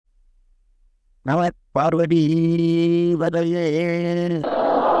நம பார்வதி வதையே.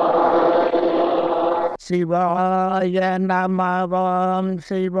 சிவாய நமவாம்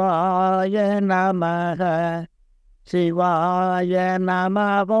சிவாய நமக. சிவாய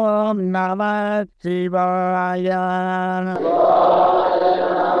நமவோம் நம சிவாய.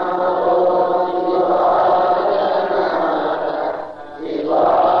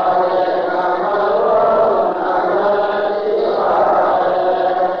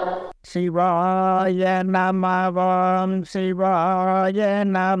 சிவாய நமவோம் சிவாய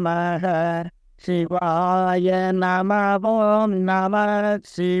நமக. சிவாய நமவோம் நம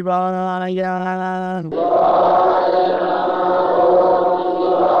சிவாய.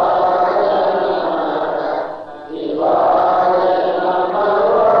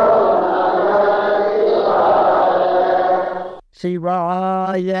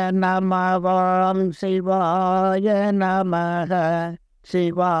 சிவாய நமவோம் சிவாய நமக.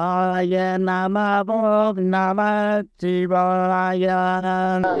 சிவாய நமவோம் நம சிவாய.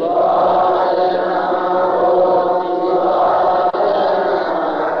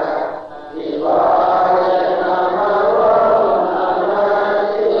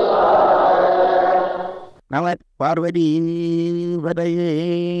 நம பார்வதி வதையே.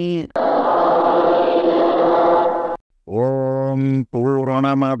 ஓம்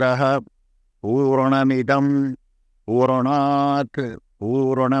பூரணமதః பூரணமிதம் பூரணாத்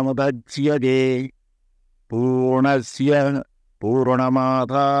பூரணமுதச்யதே பூர்ணஸ்ய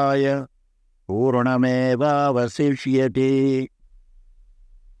பூர்ணமாதாய பூர்ணமேவாவசிஷ்யதே.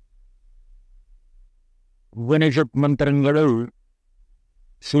 உபனிஷத் மந்திரங்களுள்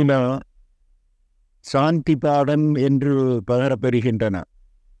சில சாந்தி பாடம் என்று பகரப்பெறுகின்றன.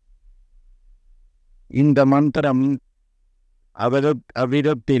 இந்த மந்திரம்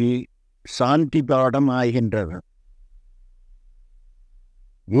அவ்விதத்தில் சாந்தி பாடம் ஆகின்றது.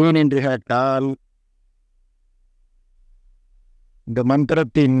 ஏன் என்று கேட்டால், இந்த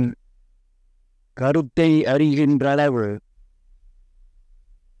மந்திரத்தின் கருத்தை அறிகின்ற அளவு,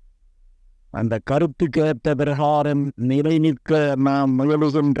 அந்த கருத்துக்கேற்ற பிரகாரம் நிலை நிற்க நாம்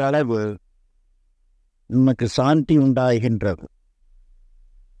முயலுகின்ற அளவு நமக்கு சாந்தி உண்டாகின்றது.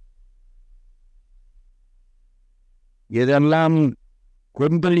 இதெல்லாம்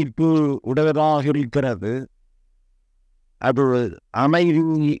கொந்தளிப்பு உடையதாக இருக்கிறது, அது அமைதி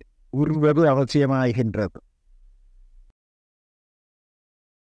உருவது அவசியமாகின்றது.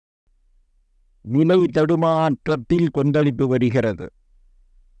 நிலை தடுமாற்றத்தில் கொந்தளிப்பு வருகிறது.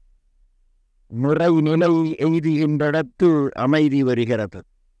 நிலை எய்துகின்ற இடத்தில் அமைதி வருகிறது.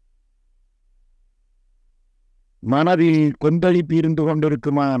 மனதில் கொந்தளிப்பு இருந்து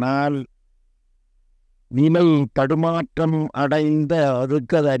கொண்டிருக்குமானால் நிலை தடுமாற்றம் அடைந்த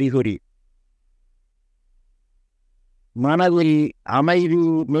அதுக்கு அது அறிகுறி. மனதில் அமைதி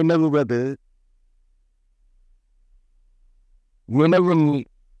நிலவுவது உணவில்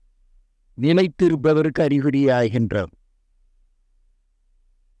நிலைத்திருப்பதற்கு அறிகுறியாகின்றது.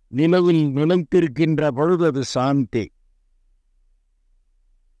 நிலவில் நிலைத்திருக்கின்ற பொழுது அது சாந்தி.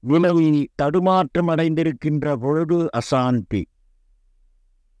 நிலவில் தடுமாற்றம் அடைந்திருக்கின்ற பொழுது அசாந்தி.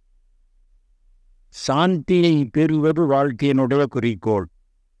 சாந்தியை பெறுவது வாழ்க்கையினுடைய குறிக்கோள்.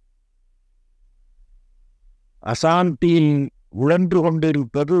 அசாந்தியில் உழன்று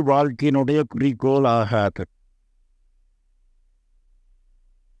கொண்டிருப்பது வாழ்க்கையினுடைய குறிக்கோள் ஆகாது.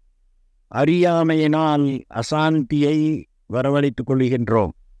 அறியாமையினால் அசாந்தியை வரவழைத்துக்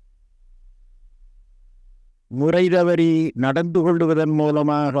கொள்கின்றோம். முறை தவறி நடந்து கொள்வதன்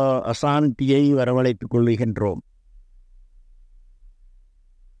மூலமாக அசாந்தியை வரவழைத்துக் கொள்கின்றோம்.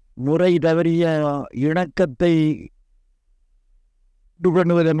 முறை தவறிய இணக்கத்தை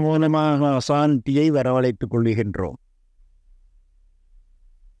பண்ணுவதன் மூலமாக அசாந்தியை வரவழைத்துக் கொள்கின்றோம்.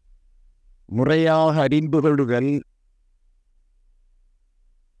 முறையாக அறிந்து கொள்ளுதல்,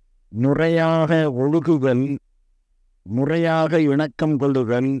 முறையாக ஒழுகுதல், முறையாக இணக்கம்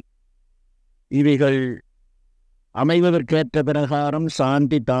கொள்ளுதல், இவைகள் அமைவதற்கேற்ற பிரகாரம்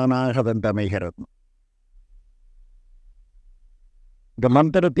சாந்தி தானாக வந்தமைகிறது. இந்த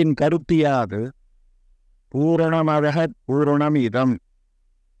மந்திரத்தின் கருத்தியாது பூரணமாக பூரணம் இதம்.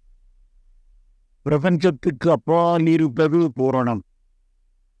 பிரபஞ்சத்துக்கு அப்பால் இருப்பது பூரணம்.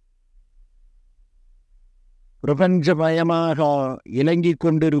 பிரபஞ்சமயமாக இலங்கிக்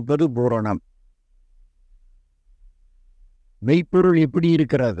கொண்டிருப்பது பூரணம். மெய்ப்பொருள் எப்படி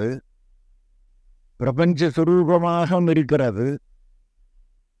இருக்கிறது? பிரபஞ்ச சுரூபமாக இருக்கிறது,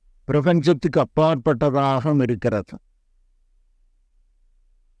 பிரபஞ்சத்துக்கு அப்பாற்பட்டதாக இருக்கிறது.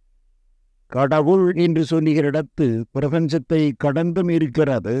 கடவுள் என்று சொல்லுகிற இடத்து பிரபஞ்சத்தை கடந்தும்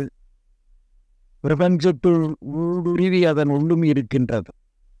இருக்கிறது, பிரபஞ்சத்துள் ஊடுருவி அதன் உள்ளும் இருக்கின்றது.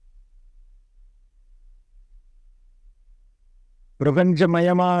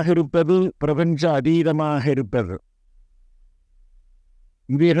 பிரபஞ்சமயமாக இருப்பது, பிரபஞ்ச அதீதமாக இருப்பது,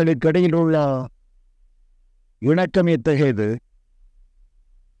 இவைகளுக்கிடையில் உள்ள இணக்கம் எத்தகையது?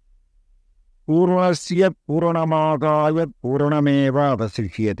 பூர்ணஸ்ய பூரணமாகாய பூரணமேவ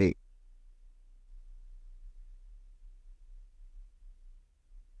அவசிஷ்யதே.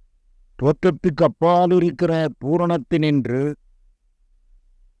 தோற்றத்துக்கு அப்பால் இருக்கிற பூரணத்தினின்று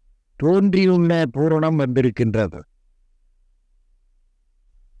தோன்றியுள்ள பூரணம் வந்திருக்கின்றது.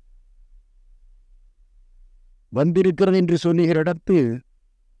 வந்திருக்கிறது என்று சொல்லுகிற இடத்து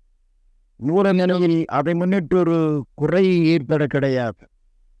மூல நிலையில் அதை முன்னிட்டு ஒரு குறை ஏற்பட கிடையாது.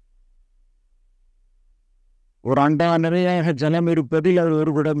 ஒரு அண்டா நிறையாக ஜலம் இருப்பதில் அது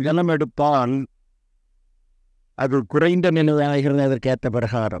ஒரு குடம் ஜலம் எடுத்தால் அது குறைந்த நிலையாகிறது. அதற்கேற்ற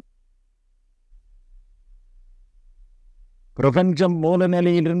பிரகாரம் பிரபஞ்சம் மூல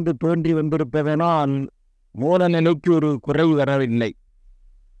நிலையிலிருந்து தோன்றி வந்திருப்பதனால் மூல நிலைக்கு ஒரு குறைவு வரவில்லை.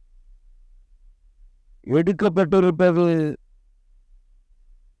 எடுக்கப்பட்டிருப்பது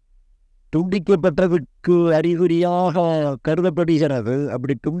துண்டிக்கப்பட்டதுக்கு அறிகுறியாக கருதப்படுகிறது.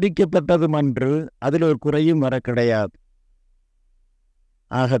 அப்படி துண்டிக்கப்பட்டதும் அன்று அதில் ஒரு குறையும் வர கிடையாது.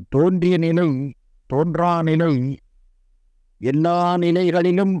 ஆக தோன்றிய நிலை, தோன்றா நிலை, எல்லா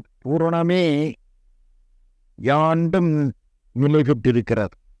நிலைகளிலும் பூரணமே யாண்டும் நிலை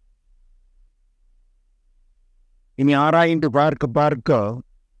பெற்றிருக்கிறது. இனி ஆராய்ந்து பார்க்க பார்க்க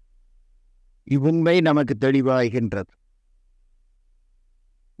இவ்வுண்மை நமக்கு தெளிவாகின்றது.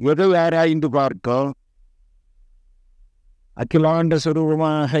 எது ஆராய்ந்து பார்க்க அகிலாண்ட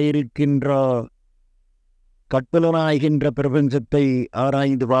சுரூபமாக இருக்கின்ற கற்பலனாகின்ற பிரபஞ்சத்தை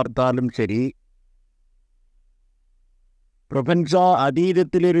ஆராய்ந்து பார்த்தாலும் சரி, பிரபஞ்சா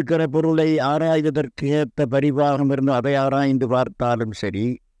அதீதத்தில் இருக்கிற பொருளை ஆராய்வதற்கு ஏற்ற பரிபாகம் இருந்து அதை ஆராய்ந்து பார்த்தாலும் சரி,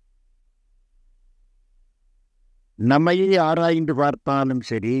 நம்மையே ஆராய்ந்து பார்த்தாலும்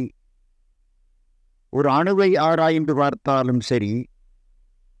சரி, ஒரு அணுவை ஆராய்ந்து பார்த்தாலும் சரி,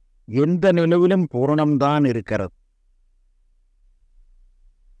 எந்த நிலவிலும் பூரணம்தான் இருக்கிறது.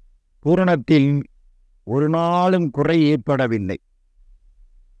 பூரணத்தில் ஒரு நாளும் குறை ஏற்படவில்லை.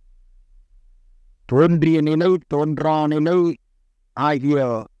 தோன்றிய நிலை, தோன்றா நிலை ஆகிய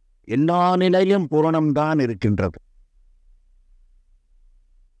எல்லா நிலையிலும் பூரணம்தான் இருக்கின்றது.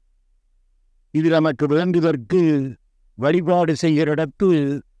 இது நமக்கு வேண்டுதற்கு வழிபாடு செய்கிற இடத்து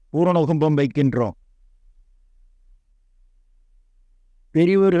பூரணகும்பம் வைக்கின்றோம்.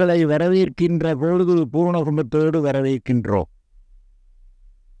 பெரியவர்களை வரவேற்கின்ற பொழுது பூரணகும்பத்தோடு வரவேற்கின்றோம்.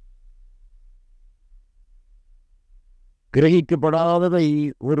 கிரகிக்கப்படாததை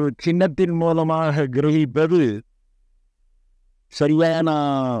ஒரு சின்னத்தின் மூலமாக கிரகிப்பது சரியான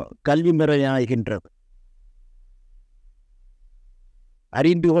கல்வி முறையாகின்றது.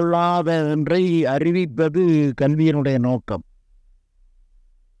 அறிந்து கொள்ளாத ஒன்றை அறிவிப்பது கல்வியினுடைய நோக்கம்.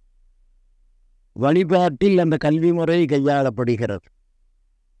 வழிபாட்டில் அந்த கல்வி முறை கையாளப்படுகிறது.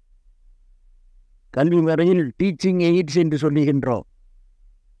 கல்வி முறையில் டீச்சிங் எய்ட்ஸ் என்று சொல்லுகின்றோம்.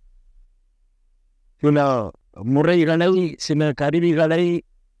 சில முறைகளை, சில கருவிகளை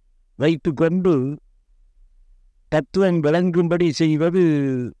வைத்துக்கொண்டு தத்துவம் விளங்கும்படி செய்வது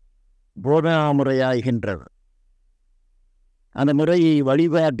போதனா முறையாகின்றது. அந்த முறை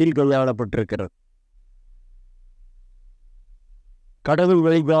வழிபாட்டில் கையாளப்பட்டிருக்கிறது. கடவுள்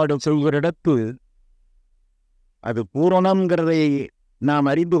வழிபாடு சொல்கிற இடத்து அது பூரணம்ங்கிறதை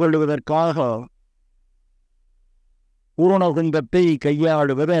நாம் அறிந்து கொள்வதற்காக பூரணகும்பத்தை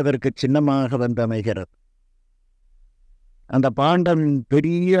கையாளுவது அதற்கு சின்னமாக வந்தமைகிறது. அந்த பாண்டம்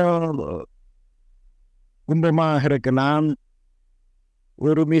பெரிய கும்பமாக இருக்கலாம்,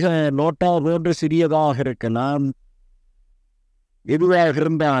 ஒரு மிக நோட்டா போன்று சிறியதாக இருக்கலாம். எதுவாக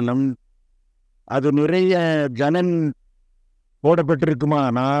இருந்தாலும் அது நிறைய ஜனன்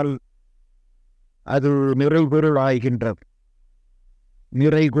போடப்பட்டிருக்குமானால் அது நிறைபொருள் ஆகின்றது.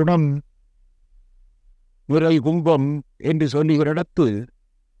 நிறை குணம், நிறை கும்பம் என்று சொல்லுகிற இடத்து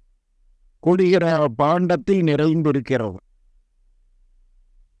கொள்கிற பாண்டத்தில் நிறைந்திருக்கிறது.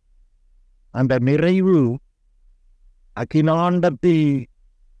 அந்த நிறைவு அகிலாண்டத்தில்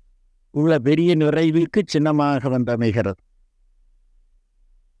உள்ள பெரிய நிறைவுக்கு சின்னமாக வந்தமைகிறது.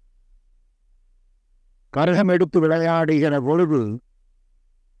 கரகம் எடுத்து விளையாடுகிற பொழுது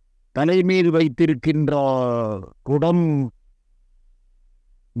தலை மீது வைத்திருக்கின்ற குடம்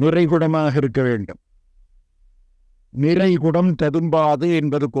நிறைகுடமாக இருக்க வேண்டும். நிறைகுடம் ததும்பாது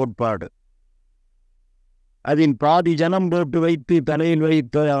என்பது கோட்பாடு. அதில் பாதி ஜனம் போட்டு வைத்து தலையில்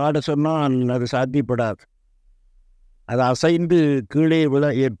வைத்து ஆட சொன்னால் அது சாத்தியப்படாது. அது அசைந்து கீழே விழ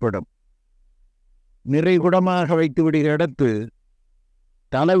ஏற்படும். நிறைகுடமாக வைத்து விடுகிற இடத்து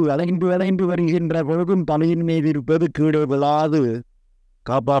தலை வளைந்து வளைந்து வருகின்ற பொழுதும் தலையின் மீது இருப்பது கீழே விழாது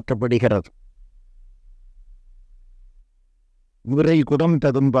காப்பாற்றப்படுகிறது. முறை குடம்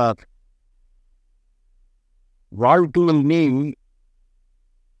ததும்பார். வாழ்க்கையில் நீ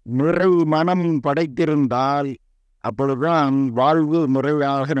நிறைவு மனம் படைத்திருந்தால் அப்பொழுதுதான் வாழ்வு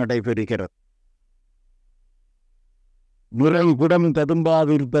முறையாக நடைபெறுகிறது. முறை குடம்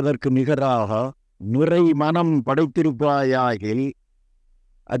ததும்பாது இருப்பதற்கு நிகராக முறை மனம் படைத்திருப்பாயாகில்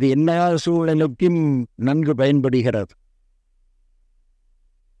அது எல்லா சூழலுக்கும் நன்கு பயன்படுகிறது.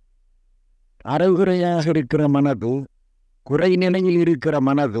 அறகுறையாக இருக்கிற மனது, குறைநிலையில் இருக்கிற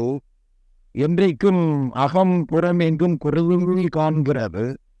மனது என்றைக்கும் அகம் புறம் எங்கும் குறைவின்றி காண்கிறது.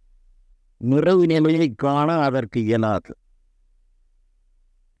 நிறைவு நிலையை காண அதற்கு இயலாது.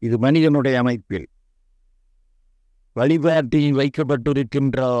 இது மனிதனுடைய அமைப்பில் வழிபாட்டில்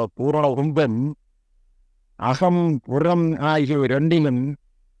வைக்கப்பட்டிருக்கின்ற பூரண கும்பம் அகம் புறம் ஆகிய இரண்டிலும்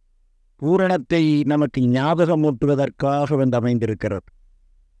பூரணத்தை நமக்கு ஞாபகமூட்டுவதற்காக வந்து அமைந்திருக்கிறது.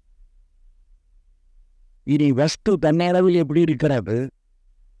 இனி வஸ்து தன்னளவில் எப்படி இருக்கிறது?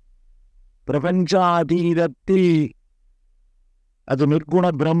 பிரபஞ்சாதீதத்தில் அது நிர்குண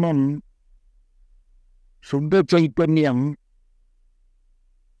பிரம்மம், சுத்த சைத்தன்யம்,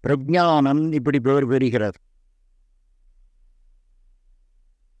 பிரஜானம் இப்படி பெயர் பெறுகிறது.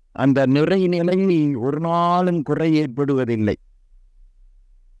 அந்த நிறை நிலையில் ஒரு நாளும் குறை ஏற்படுவதில்லை.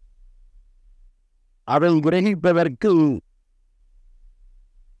 அவள் கிரகிப்பதற்கு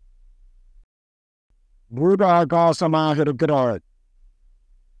பூத ஆகாசமாக இருக்கிறாள்,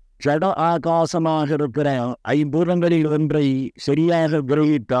 ஜட ஆகாசமாக இருக்கிற ஐம்பூதங்களில் ஒன்றை சரியாக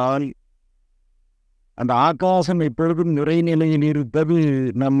கிரகித்தால் அந்த ஆகாசம் எப்பொழுதும் நிறைநிலையில் இருப்பது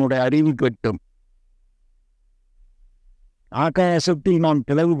நம்முடைய அறிவு கட்டும். ஆகாசத்தை நாம்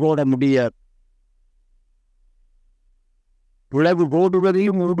பிளவு போட முடியாது. பிளவு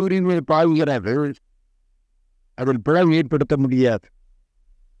போடுவதையும் ஊடுருவி பாய்கிறது, அதில் பிளவு ஏற்படுத்த முடியாது.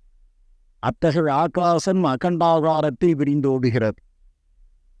 அத்தகைய ஆகாசம் அகண்டாகாரத்தை விரிந்தோடுகிறது.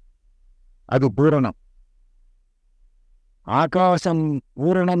 அது பூரணம். ஆகாசம்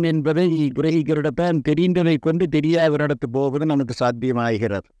பூரணம் என்பதை கிரகிக்கிறதான் தெரிந்ததை கொண்டு தெரியாதவரிடத்து போவது நமக்கு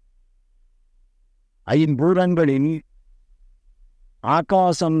சாத்தியமாகிறது. ஐம்பூதங்களில்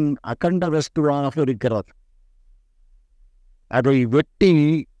ஆகாசம் அகண்ட வஸ்துவாக இருக்கிறது. அதை வெட்டி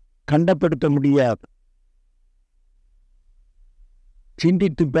கண்டப்படுத்த முடியாது.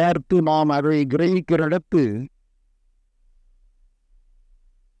 சிந்தித்து பார்த்து நாம் அதை கிரகிக்கிற இடத்து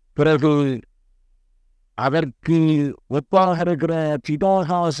பிறகு அதற்கு ஒப்பாக இருக்கிற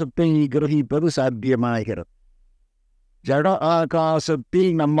சிதாகாசத்தை கிரகிப்பது சாத்தியமாகிறது. ஜட ஆகாசத்தை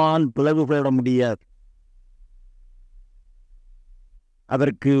நம்மால் பிளவுபட முடியாது.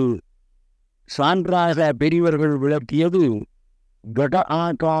 அதற்கு சான்றாக பெரியவர்கள் விளக்கியது கட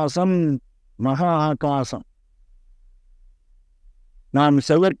ஆகாசம், மகா ஆகாசம். நாம்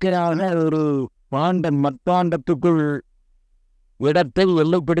செவற்கையாக ஒரு மட்பாண்டத்துக்குள் இடத்தை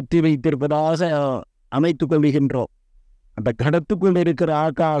வெள்ளப்படுத்தி வைத்திருப்பதாக அமைத்துக் கொள்கின்றோம். அந்த கடத்துக்குள் இருக்கிற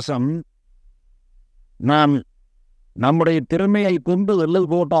ஆகாசம் நாம் நம்முடைய திறமையை கொண்டு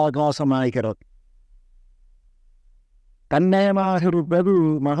வெள்ளல் போட்ட ஆகாசமாகிறது. தன்னயமாக இருப்பது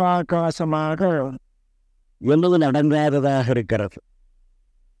மகாகாசமாக வெள்ளது அடங்காததாக இருக்கிறது.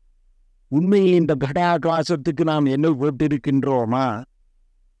 உண்மையை இந்த கடாகாசத்துக்கு நாம் என்ன போட்டிருக்கின்றோமா,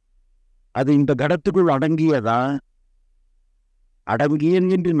 அது இந்த கடத்துக்குள் அடங்கியதா?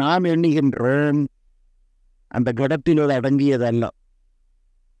 அடங்கியது என்று நாம் எண்ணுகின்றோம், அந்த கடத்தில் அடங்கியதல்ல.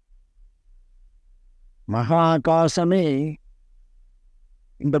 மகாகாசமே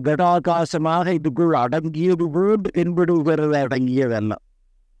இந்த கடாகாசமாக இதுக்குள் அடங்கியது போல் என்படுகிறது, அடங்கியதல்ல.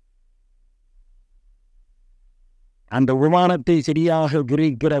 அந்த விமானத்தை சரியாக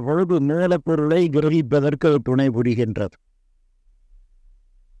கிரகிக்கிற பொழுது மூலப்பொருளை கிரகிப்பதற்கு துணை புரிகின்றது.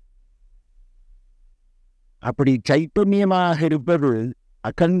 அப்படி சைத்தன்யமாக இருப்பது,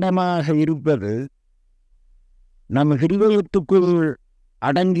 அகண்டமாக இருப்பது நம் ஹிருதயத்துக்குள்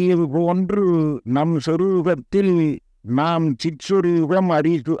அடங்கியது போன்று நம் சொரூபத்தில் நாம் சிற்சொரூபம்,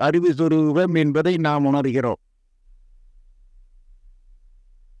 அறிவு சொரூபம் என்பதை நாம் உணர்கிறோம்.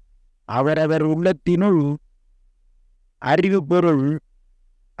 அவரவர் உள்ளத்தினுள் அறிவு பொருள்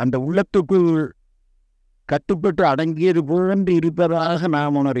அந்த உள்ளத்துக்குள் கட்டுப்பட்டு அடங்கியது போன்று இருப்பதாக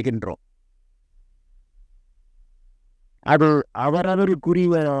நாம் உணர்கின்றோம். அது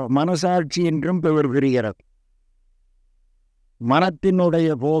அவரவருக்குரிய மனசாட்சி என்றும் பெயர் பெறுகிறது. மனத்தினுடைய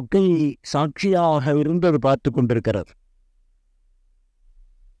போக்கை சாட்சியாக இருந்தது பார்த்து கொண்டிருக்கிறது.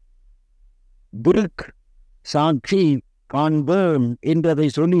 புருக் சாட்சி காண்போம் என்றதை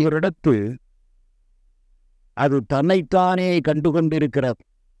சொல்லுகிற இடத்து அது தன்னைத்தானே கண்டுகொண்டிருக்கிறது.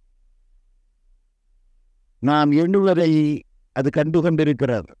 நாம் எண்ணுவதை அது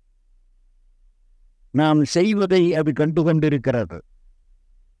கண்டுகொண்டிருக்கிறது. நாம் செய்வதை அது கண்டுகொண்டிருக்கிறது.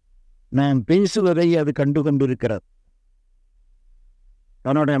 நாம் பேசுவதை அது கண்டுகொண்டிருக்கிறது.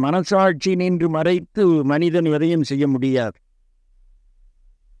 தன்னுடைய மனசாட்சி நின்று மறைத்து மனிதன் எதையும் செய்ய முடியாது.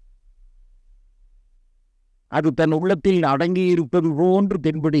 அது தன் உள்ளத்தில் அடங்கியிருப்பது போன்று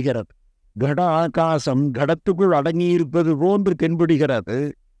தென்படுகிறது. கட ஆகாசம் கடத்துக்குள் அடங்கியிருப்பது போன்று தென்படுகிறது.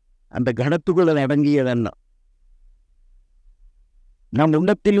 அந்த கடத்துக்குள் அது அடங்கியதல்ல. நம்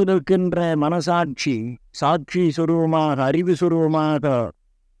உள்ளத்தில் இருக்கின்ற மனசாட்சி சாட்சி சுரூபமாக, அறிவு சுரூபமாக,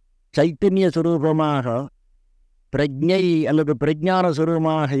 சைத்தன்ய சுரூபமாக, பிரஜை அல்லது பிரஜான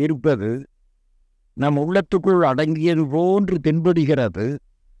சுரூபமாக இருப்பது நம் உள்ளத்துக்குள் அடங்கியது போன்று தென்படுகிறது.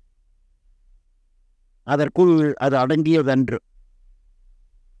 அதற்குள் அது அடங்கியதன்று.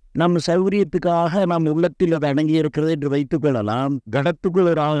 நம் சௌரியத்துக்காக நம் உள்ளத்தில் அது அடங்கியிருக்கிறது என்று வைத்துக் கொள்ளலாம். கடத்துக்குள்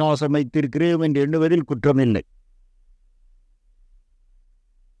ஒரு ஆகாசம் வைத்திருக்கிறோம் என்று எண்ணுவதில் குற்றமில்லை.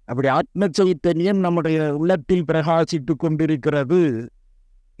 அப்படி ஆத்ம சைத்தன்யம் நம்முடைய உள்ளத்தில் பிரகாசித்துக் கொண்டிருக்கிறது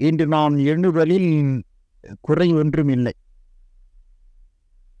என்று நாம் எண்ணுவதில் குறை ஒன்றும் இல்லை.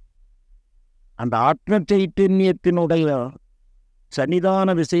 அந்த ஆத்ம சைத்தன்யத்தினுடைய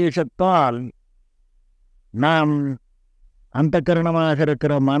சன்னிதான விசேஷத்தால் நாம் அந்த கரணமாக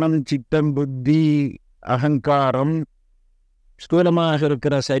இருக்கிற மனம், சித்தம், புத்தி, அகங்காரம், ஸ்தூலமாக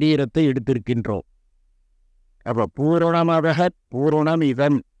இருக்கிற சரீரத்தை எடுத்திருக்கின்றோம். அப்ப பூரணமாக பூரணம்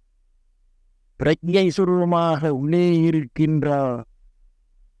இதன் பிரஜை சுரூபமாக உள்ளே இருக்கின்ற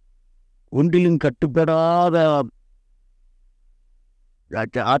ஒன்றிலும் கட்டுப்படாத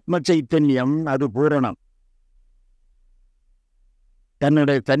ஆத்ம சைத்தன்யம் அது பூரணம்.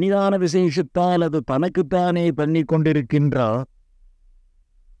 தன்னுடைய தனிதான விசேஷத்தால் அது தனக்குத்தானே பண்ணி கொண்டிருக்கின்ற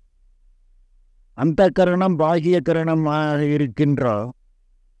அந்த கரணம் பாகிய கரணமாக இருக்கின்ற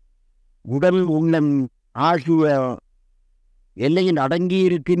உடல் உள்ளம் ஆகிய எல்லையில்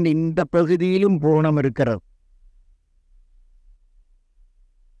அடங்கியிருக்கின்ற இந்த பகுதியிலும் பூரணம் இருக்கிறது.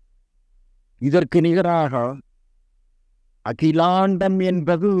 இதற்கு நிகராக அகிலாண்டம்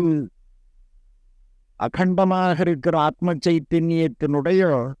என்பது அகண்டமாக இருக்கிற ஆத்ம சைத்தன்யத்தினுடைய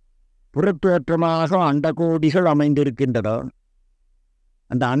புறத்தோற்றமாக அண்டகோடிகள் அமைந்திருக்கின்றன.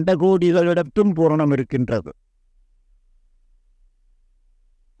 அந்த அண்டகோடிகளிடத்தும் பூரணம் இருக்கின்றது.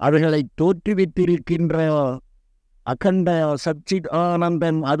 அவைகளை தோற்றுவித்திருக்கின்ற அகண்ட சச்சித்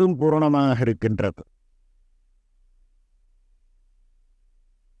ஆனந்தம் அதுவும் பூரணமாக இருக்கின்றது.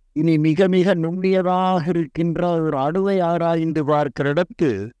 இனி மிக மிக நுண்ணியதாக இருக்கின்ற ஒரு அணுவை ஆராய்ந்து பார்க்கிற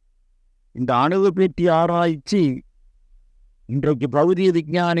இடத்து இந்த அணுவை பற்றி ஆராய்ச்சி இன்றைக்கு பௌதிக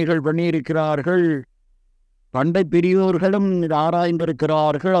விஞ்ஞானிகள் பண்ணியிருக்கிறார்கள். பண்டை பெரியோர்களும் இது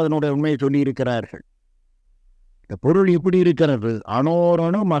ஆராய்ந்திருக்கிறார்கள். அதனுடைய உண்மையை சொல்லியிருக்கிறார்கள். இந்த பொருள் எப்படி இருக்கிறது?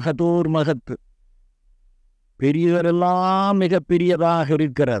 அணோரணு மகதோர் மகத்து. பெரியவரெல்லாம் மிக பெரியதாக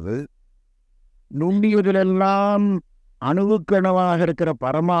இருக்கிறது. நுண்ணியதிலெல்லாம் அணுவுக்கணுவாக இருக்கிற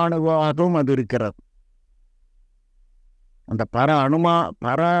பரமாணுவாகவும் அது இருக்கிறது. அந்த பர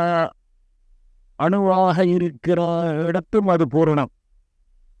அணுவாக இருக்கிற இடத்தும் அது பூரணம்.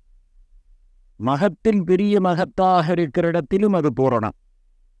 மகத்தில் பெரிய மகத்தாக இருக்கிற இடத்திலும் அது பூரணம்.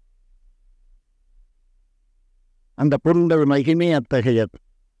 அந்த பொருள் மகிமை அத்தகையது.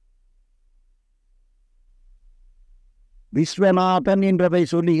 விஸ்வநாதன் என்றதை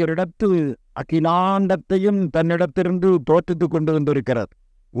சொல்லுகிற இடத்து அகிலாண்டத்தையும் தன்னிடத்திலிருந்து தோற்றுத்துக் கொண்டு வந்திருக்கிறது.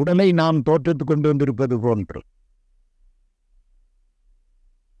 உடலை நாம் தோற்றுத்துக் கொண்டு வந்திருப்பது போன்று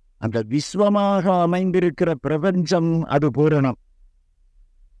அந்த விஸ்வமாக அமைந்திருக்கிற பிரபஞ்சம் அது பூரணம்.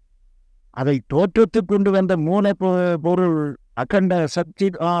 அதை தோற்றத்துக் கொண்டு வந்த மூல பொருள் அகண்ட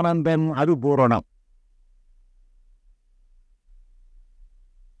சச்சித் ஆனந்தம் அது பூரணம்.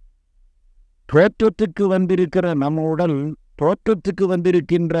 தோற்றத்துக்கு வந்திருக்கிற நம்ம உடல், தோற்றத்துக்கு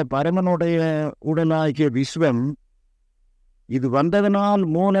வந்திருக்கின்ற பரமனுடைய உடலாகிய விஸ்வம், இது வந்ததனால்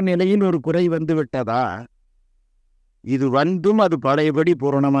மூல நிலையில் ஒரு குறை வந்து விட்டதா? இது வந்தும் அது பழையபடி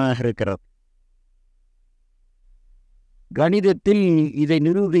பூரணமாக இருக்கிறது. கணிதத்தில் இதை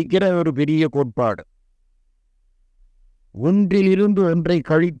நிரூபிக்கிற ஒரு பெரிய கோட்பாடு. ஒன்றிலிருந்து ஒன்றை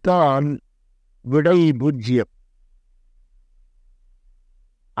கழித்தால் விடை பூஜ்ஜியம்.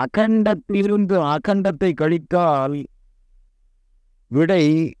 அகண்டத்திலிருந்து அகண்டத்தை கழித்தால் விடை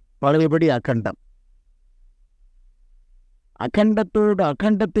பழையபடி அகண்டம். அகண்டத்தோடு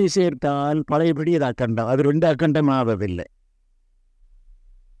அகண்டத்தை சேர்த்தால் பழையபடி அது அகண்டம். அது ரெண்டு அகண்டம் ஆவதில்லை.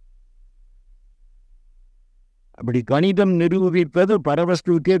 அப்படி கணிதம் நிரூபிப்பது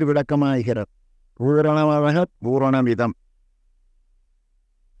பரவஸ்துக்கே அது விளக்கமாகிறது. பூரணமாக பூரணமிதம்.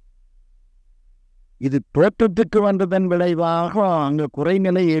 இது தோற்றத்துக்கு வந்ததன் விளைவாக அங்கு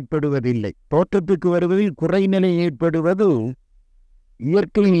குறைநிலை ஏற்படுவதில்லை. தோற்றத்துக்கு வருவதில் குறைநிலை ஏற்படுவது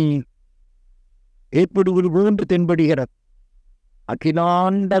இயற்கையில் ஏற்படுவது போன்று தென்படுகிறது.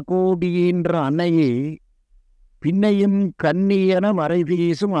 அகிலாண்ட கோடியின்ற அன்னையே பின்னையும் கன்னியன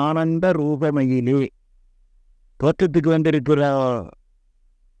மறைவீசும் ஆனந்த ரூபமையிலே தோற்றத்துக்கு வந்திருக்கிற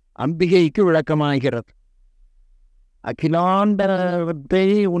அம்பிகைக்கு விளக்கமாகிறது. அகிலாண்டத்தை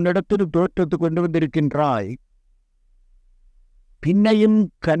உன்னிடத்தில் தோற்றத்துக்கு கொண்டு வந்திருக்கின்றாய், பின்னையும்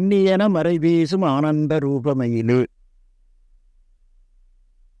கன்னியன மறைவீசும் ஆனந்த ரூபமையிலே.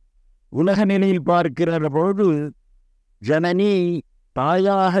 உலக நிலையில் பார்க்கிற பொழுது ஜனனி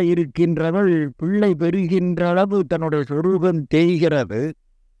தாயாக இருக்கின்றவள் பிள்ளை பெறுகின்ற அளவு தன்னுடைய சொரூபம் தேய்கிறது.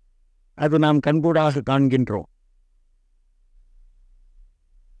 அது நாம் கண்கூடாக காண்கின்றோம்.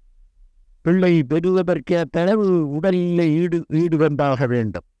 பிள்ளை பெறுவதற்கேற்ற அளவு உடலில் ஈடு வந்தாக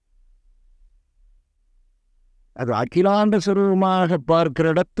வேண்டும். அது அகிலாண்ட சுரூபமாக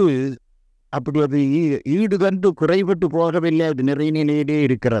பார்க்கிற இடத்து அப்படி அது ஈடு கண்டு குறைபட்டு போகவில்லை. அது நிறைநிலையிலே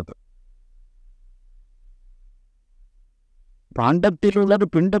இருக்கிறது. பாண்டத்தில் உள்ளது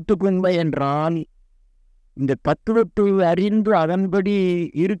பிண்டத்துக்கு உண்மை என்றால் இந்த தத்துவத்தை அறிந்து அதன்படி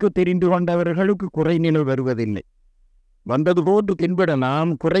இருக்க தெரிந்து கொண்டவர்களுக்கு குறைநிலை வருவதில்லை. வந்தது போன்று தென்படலாம்,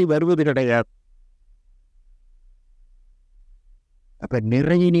 குறை வருவது கிடையாது. அப்ப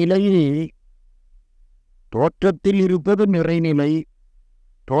நிறைநிலை தோற்றத்தில் இருப்பது நிறைநிலை,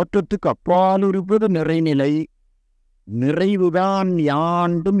 தோற்றத்துக்கு அப்பால் இருப்பது நிறைநிலை. நிறைவுதான்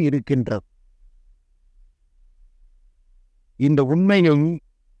யாண்டும் இருக்கின்றது. இந்த உண்மையும்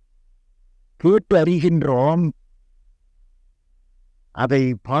கேட்டு அறிகின்றோம். அதை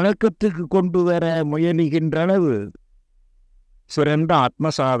பழக்கத்துக்கு கொண்டு வர முயலுகின்ற அளவு சிறந்த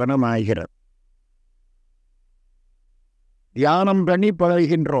ஆத்மசாதனம் ஆகிறது. தியானம் பண்ணி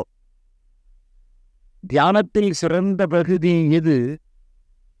பழகின்றோம். தியானத்தில் சிறந்த பகுதி எது?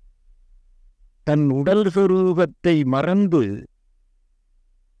 தன் உடல் சுரூபத்தை மறந்து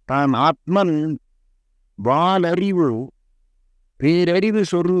தான் ஆத்மன், வாலறிவு, பேரறிவு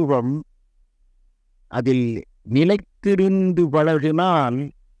சொரூபம் அதில் நிலைத்திருந்து பழகினால்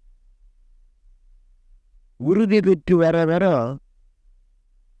உறுதி பெற்று வர வர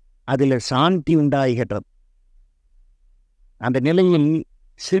அதில் சாந்தி உண்டாகிறது. அந்த நிலையில்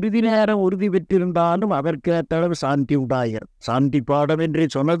சிறிது நேரம் உறுதி பெற்றிருந்தாலும் அதற்கேற்ற அளவு சாந்தி உண்டாகிறது. சாந்தி பாடம் என்று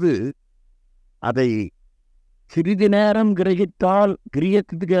சொன்னது அதை சிறிது நேரம் கிரகித்தால்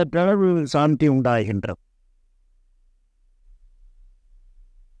கிரியத்துக்கு ஏற்ற அளவு சாந்தி உண்டாகின்றது.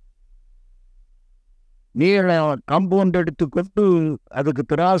 நீள காம்பவுண்ட் எடுத்துக்கொண்டு அதுக்கு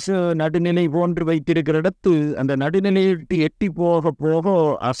திராசு நடுநிலை போன்று வைத்திருக்கிற இடத்து அந்த நடுநிலையிட்டு எட்டி போக போக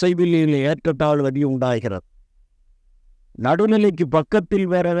அசைவில் ஏற்றத்தாழ்வதி உண்டாகிறது. நடுநிலைக்கு பக்கத்தில்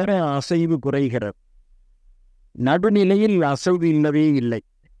வேற வேற அசைவு குறைகிறது. நடுநிலையில் அசைவு இல்லவே இல்லை.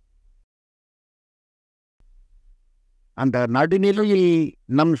 அந்த நடுநிலையில்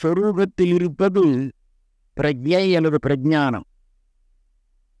நம் சொரூபத்தில் இருப்பது பிரக்ஞை அல்லது பிரஜானம்.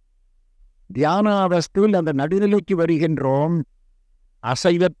 தியான அவஸ்தையில் அந்த நடுநிலைக்கு வருகின்றோம்.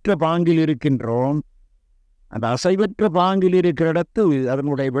 அசைவற்ற பாங்கில் இருக்கின்றோம். அந்த அசைவற்ற பாங்கில் இருக்கிற இடத்து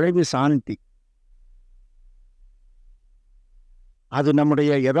அதனுடைய விளைவு சாந்தி. அது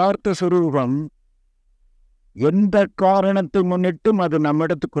நம்முடைய யதார்த்த சுரூபம். எந்த காரணத்தை முன்னிட்டும் அது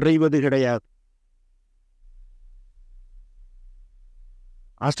நம்மிடத்து குறைவது கிடையாது.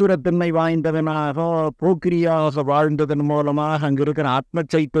 அசுரத்தன்மை வாய்ந்தவனாக போக்கிரியாக வாழ்ந்ததன் மூலமாக அங்கு இருக்கிற ஆத்ம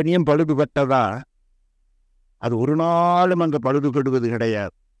சைத்தன்யம் பழுதுபட்டதா? அது ஒரு நாளும் அங்கு பழுதுபடுவது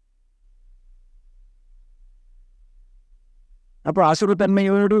கிடையாது. அப்போ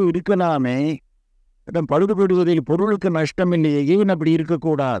அசுரத்தன்மையோடு இருக்கலாமே, பழுதுபடுவதில் பொருளுக்கு நஷ்டம் இல்லையே, ஏன் அப்படி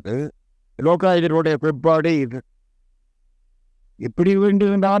இருக்கக்கூடாது? லோகாயுதருடைய பிற்பாடு இது எப்படி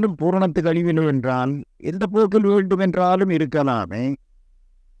வேண்டுமென்றாலும் பூரணத்துக்கு அழிவினும் என்றால் எந்த போக்கில் வேண்டும் என்றாலும் இருக்கலாமே.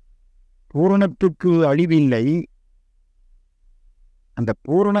 பூரணத்துக்கு அழிவில்லை. அந்த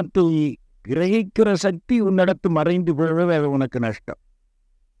பூரணத்தை கிரகிக்கிற சக்தி உன்னிடத்து மறைந்து போகவே உனக்கு நஷ்டம்.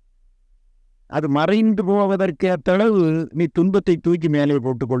 அது மறைந்து போவதற்கேற்ற அளவு நீ துன்பத்தை தூக்கி மேலே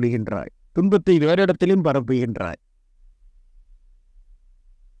போட்டுக் கொள்ளுகின்றாய். துன்பத்தை வேறு இடத்திலும் பரப்புகின்றாய்.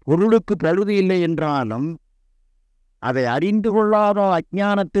 பொருளுக்கு பழுது இல்லை என்றாலும் அதை அறிந்து கொள்ளாத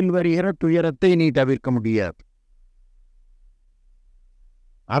அஞ்ஞானத்தில் வருகிற துயரத்தை நீ தவிர்க்க முடியாது.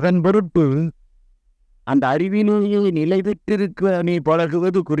 அதன் பொருட்டு அந்த அறிவிலேயே நிலை பெற்றிருக்க நீ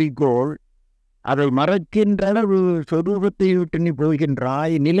பழகுவது குறிக்கோள். அதை மறக்கின்ற அளவு சொரூபத்தை விட்டு நீ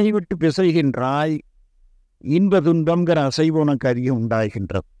போகின்றாய், நிலை விட்டு பிசைகின்றாய். இன்ப துன்பங்கிற அசைவு உனக்கு அதிகம்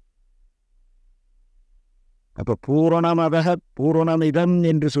உண்டாகின்றது. அப்ப பூரணமதக பூரணமிதம்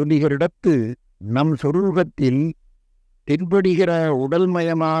என்று சொல்லுகிற இடத்து நம் சொரூபத்தில் தென்படுகிற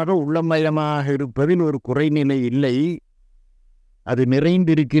உடல்மயமாக உள்ளமயமாக இருப்பதில் ஒரு குறைநிலை இல்லை, அது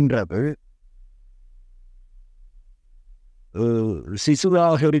நிறைந்திருக்கின்றது.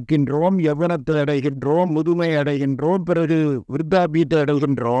 சிசுவாக இருக்கின்றோம், யவனத்தை அடைகின்றோம், முதுமை அடைகின்றோம், பிறகு விருத்தாபியத்தை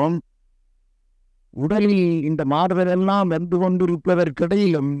அடைகின்றோம். உடலில் இந்த மாறுதலெல்லாம் வந்து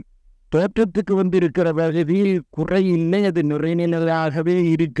கொண்டிருப்பதற்கிடையிலும் தோற்றத்துக்கு வந்திருக்கிற வகையில் குறையில்லை, அது நிறைநிலையாகவே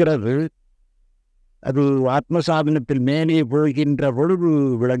இருக்கிறது. அது ஆத்மசாதனத்தில் மேலே போகின்ற பொழுது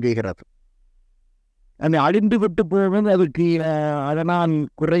விளங்குகிறது. அது அழிந்து விட்டு போவது அதுக்கு அதனால்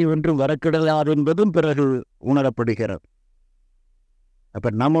குறை ஒன்றும் வரக்கிடையாது என்பதும் பிறகு உணரப்படுகிறது.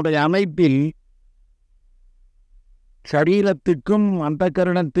 அப்ப நம்முடைய அமைப்பில் சரீரத்துக்கும் அந்த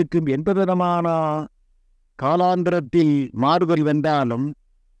கரணத்துக்கும் எந்த விதமான காலாந்திரத்தில் மாறுதல் வந்தாலும்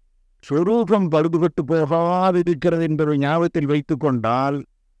ஸ்வரூபம் பழுதுபட்டு போகாது இருக்கிறது என்பதை ஞாபகத்தில் வைத்துக் கொண்டால்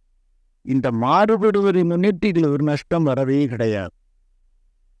இந்த மாறுபடுவதை முன்னிட்டு இதில் ஒரு நஷ்டம் வரவே கிடையாது.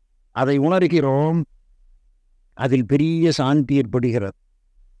 அதை உணர்கிறோம், அதில் பெரிய சாந்தி ஏற்படுகிறது.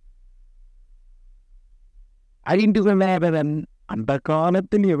 அறிந்து கொள்ளாதவன் அந்த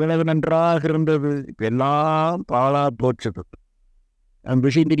காலத்தில் எவ்வளவு நன்றாக இருந்தது, இப்ப எல்லாம் பாழா போற்றது, அவன்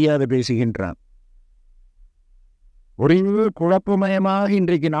விஷயம் தெரியாத பேசுகின்றான். ஒரே குழப்பமயமாக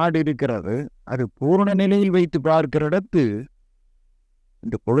இன்றைக்கு நாடு இருக்கிறது. அது பூர்ண நிலையில் வைத்து பார்க்கிற இடத்து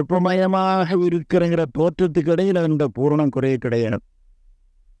இந்த குழப்பமயமாக இருக்கிறங்கிற தோற்றத்துக்கு இடையில் அந்த பூரணம் குறைய கிடையாது.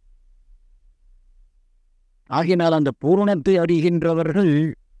 ஆகினால் அந்த பூரணத்தை அறிகின்றவர்கள்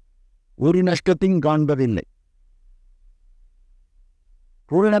ஒரு நஷ்டத்தையும் காண்பதில்லை.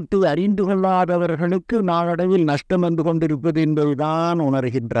 பூரணத்தை அறிந்து கொள்ளாதவர்களுக்கு நாளடைவில் நஷ்டம் வந்து கொண்டிருப்பது என்பதுதான்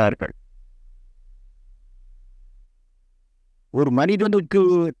உணர்கின்றார்கள். ஒரு மனிதனுக்கு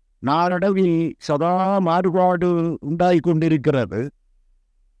நாளடைவில் சதா மாறுபாடு உண்டாகிக் கொண்டிருக்கிறது.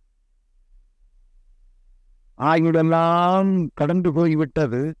 ஆயுளெல்லாம் கடந்து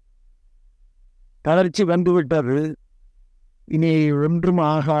போய்விட்டது, தளர்ச்சி வந்துவிட்டது, இனி ஒன்றும்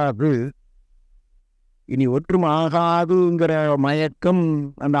ஆகாது, இனி ஒன்றும் ஆகாதுங்கிற மயக்கம்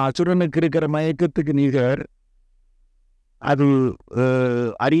அந்த அசுரனுக்கு இருக்கிற மயக்கத்துக்கு நிகர். அது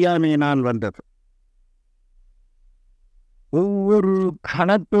அறியாமையினால் வந்தது. ஒவ்வொரு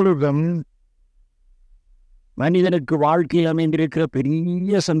கணத்தொழுகம் மனிதனுக்கு வாழ்க்கையில் அமைந்திருக்கிற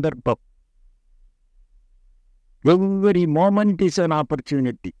பெரிய சந்தர்ப்பம். Every moment is an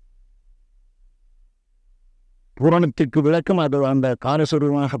opportunity. பூரணத்திற்கு விளக்கம் அது அந்த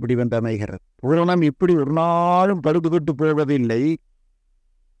காலசுரூபமாக அப்படி வந்து அமைகிறது. பூரணம் இப்படி ஒரு நாளும் பழுதுபட்டு போவதில்லை.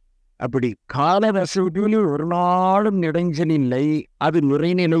 அப்படி கால வசூலில் ஒரு நாளும் இடைஞ்சல் இல்லை, அது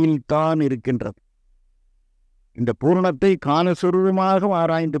நிறைநிலையில் தான் இருக்கின்றது. இந்த பூரணத்தை காலசுரூபமாக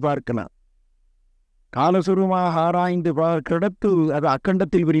ஆராய்ந்து பார்க்கலாம். காலசுரூபமாக ஆராய்ந்து பார்க்கிடத்து அது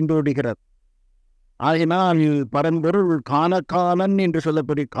அக்கண்டத்தில் விரிந்தோடுகிறது. ஆகினால் பரம்பொருள் காலன் என்று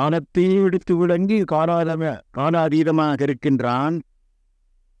சொல்லப்படி காலத்தை எடுத்து விளங்கி காலாதீதமாக இருக்கின்றான்.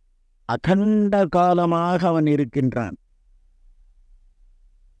 அகண்ட காலமாக அவன் இருக்கின்றான்.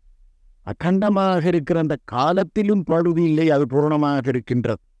 அகண்டமாக இருக்கிற அந்த காலத்திலும் பழுது இல்லை, அது பூரணமாக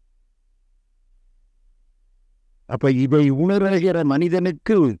இருக்கின்றது. அப்ப இவை உணர்கிற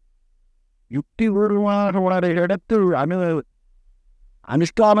மனிதனுக்கு யுக்தி பூர்வமாக உணர்கிற இடத்தில்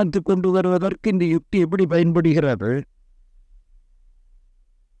அனுஷ்டானத்துக்கு கொண்டு வருவதற்கு இந்த யுக்தி எப்படி பயன்படுகிறது?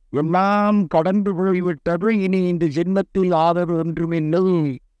 எல்லாம் கடந்து போய்விட்டது, இனி இந்த ஜென்மத்தில் ஆதரவு ஒன்றுமில்லை,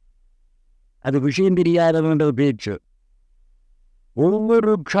 அது விஷயம் தெரியாதது என்ற பேச்சு.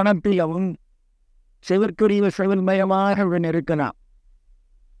 ஒவ்வொரு க்ஷணத்திலும் செவிற்குரிய செவில்மயமாக இவன் இருக்கலாம்.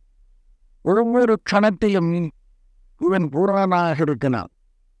 ஒவ்வொரு க்ஷணத்திலும் இவன் பூரணனாக இருக்கலாம்.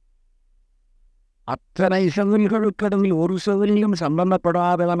 அத்தனை செவில்களுக்கடவில் ஒரு செவிலும்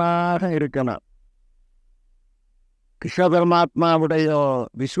சம்பந்தப்படாதவனாக இருக்கலாம். கிருஷ்ண பரமாத்மாவுடைய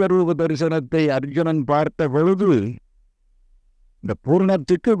விஸ்வரூப தரிசனத்தை அர்ஜுனன் பார்த்த பொழுது இந்த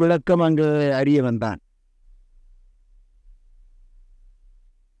பூர்ணத்துக்கு விளக்கம் அங்கு அறிய வந்தான்.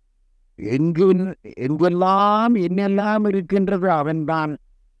 எங்கெல்லாம் என்னெல்லாம் இருக்கின்றது அவன்தான்.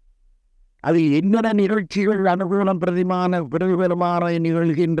 அது என்னென்ன நிகழ்ச்சிகள் அனுகூலம் பிரதிபலமான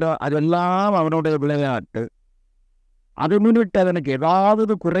நிகழ்கின்ற அதெல்லாம் அவனுடைய விளையாட்டு. அது முன்னிட்டு அவனுக்கு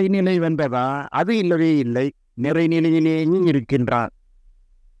ஏதாவது குறைநிலை வந்ததா? அது இல்லவே இல்லை, நிறைநிலையிலேயே இருக்கின்றான்.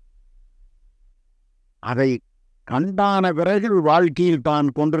 அதை கண்டான பிறகு வாழ்க்கையில்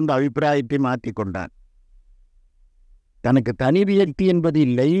தான் கொண்டிருந்த அபிப்பிராயத்தை மாற்றிக்கொண்டான். தனக்கு தனி வியக்தி என்பது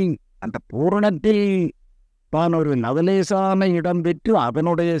இல்லை, அந்த பூரணத்தில் தான் ஒரு நவலேசான இடம் பெற்று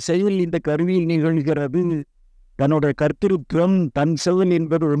அவனுடைய செயல் இந்த கருவியில் நிகழ்கிறது. தன்னுடைய கர்த்திருத்துவம் தன் செயல்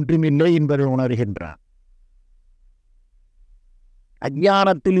என்பது ஒன்றுமில்லை என்பதை உணர்கின்றான்.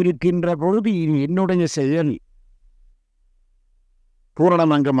 அஞ்ஞானத்தில் இருக்கின்ற பொழுது என்னுடைய செயல்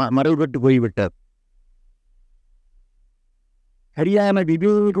பூரணம் அங்கு மறுபட்டு போய்விட்டது. சரியான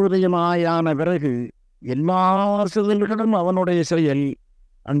விவேகோதயமாயான பிறகு எல்லா செயல்களும் அவனுடைய செயல்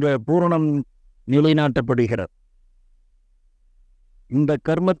அந்த பூரணம் நிலைநாட்டப்படுகிறது. இந்த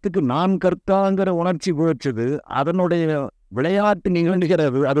கர்மத்துக்கு நான் கர்த்தாங்கிற உணர்ச்சி போச்சது, அதனுடைய விளையாட்டு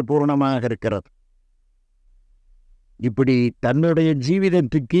நிகழ்கிறது, அது பூரணமாக இருக்கிறது. இப்படி தன்னுடைய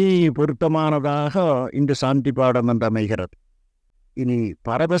ஜீவிதத்துக்கே பொருத்தமானதாக இந்த சாந்தி பாடம் என்று அமைகிறது. இனி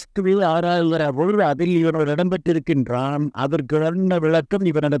பரவஸ்துவில் ஆராய்கிற பொழுது அதில் இவன் இடம்பெற்றிருக்கின்றான், அதற்கு என்ன விளக்கம்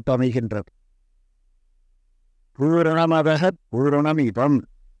இவனிடத்து அமைகின்றது. பூரணமதக பூரணம் இவன்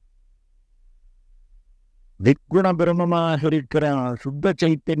திக்குண பிரமமாக இருக்கிற சுத்த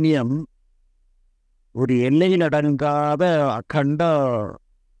சைத்தன்யம் ஒரு எல்லையில் அடங்காத அகண்ட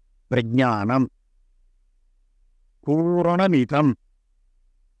பிரஞானம். பூரணமிதம்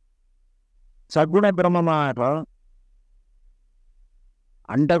சகுண பிரமமாக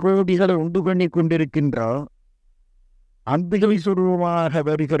அண்டகோடிகளை உண்டு பண்ணி கொண்டிருக்கின்ற அம்பிகை சுரூபமாக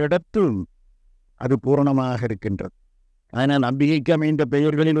வருகிற இடத்தில் அது பூரணமாக இருக்கின்றது. அதனால் அம்பிகைக்கு அமைந்த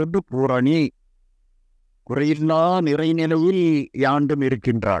பெயர்களில் ஒன்று பூரணி, குறையில்லா நிறைநிலையில் யாண்டும்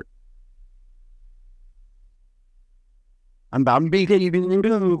இருக்கின்றாள். அந்த அம்பிகை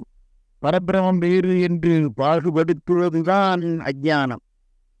வேறு பரபிரமம் வேறு என்று பாகுபடுத்துவதுதான் அஞ்ஞானம்.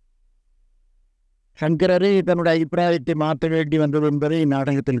 சங்கரரே தன்னுடைய அபிப்பிராயத்தை மாற்ற வேண்டி வந்தது என்பதை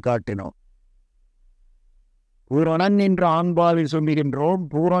நாடகத்தில் காட்டினோம். பூரணன் என்று ஆண்பாலில் சொல்லுகின்றோம்,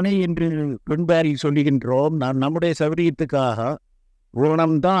 பூரணி என்று பெண்பாலில் சொல்லுகின்றோம். நம்முடைய சௌரியத்துக்காக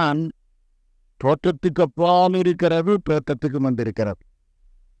பூரணம்தான் தோற்றத்துக்கு அப்பால் இருக்கிறது, தோற்றத்துக்கு வந்திருக்கிறது.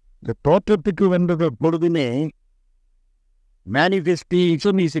 இந்த தோற்றத்துக்கு வந்தது பொழுதுமே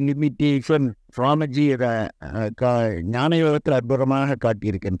மேனிஃபெஸ்டேஷன் இஸ் லிமிட்டேஷன் சுவாமிஜி ஞான யோகத்தில் அற்புதமாக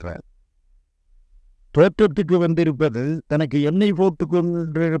காட்டியிருக்கின்றார். தோற்றத்துக்கு வந்திருப்பது தனக்கு எண்ணெய் போட்டு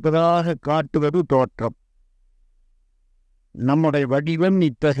கொண்டிருப்பதாக காட்டுவது தோற்றம். நம்முடைய வடிவம்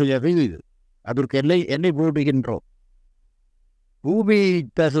இத்தகையது, அதற்கு எண்ணெய் போடுகின்றோம். பூமி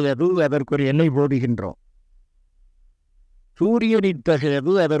இத்தகையது, அதற்கு ஒரு எண்ணெய் போடுகின்றோம். சூரியன்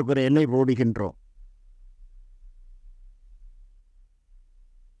இத்தகையது, அதற்கு ஒரு எண்ணெய் போடுகின்றோம்.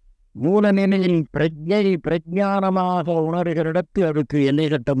 மூல நிலையில் பிரஜானமாக உணர்கிற இடத்து அதுக்கு எல்லை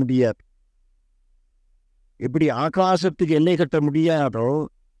கட்ட முடியாது. இப்படி ஆகாசத்துக்கு எல்லை கட்ட முடியாதோ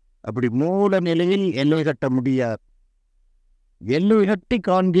அப்படி மூல நிலையில் எல்லை கட்ட முடியாது. எல்லை கட்டி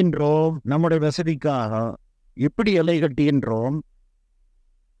காண்கின்றோம் நம்முடைய வசதிக்காக. இப்படி எல்லை கட்டுகின்றோம்,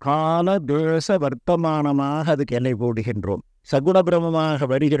 கால தேச வர்த்தமானமாக அதுக்கு எல்லை போடுகின்றோம். சகுண பிரமமாக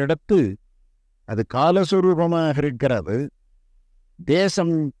வருகிற இடத்து அது காலஸ்வரூபமாக இருக்கிறது,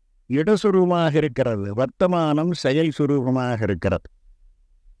 தேசம் இடசுரூபமாக இருக்கிறது, வர்த்தமானம் செயல் சுரூபமாக இருக்கிறது.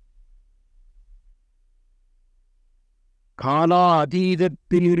 காலா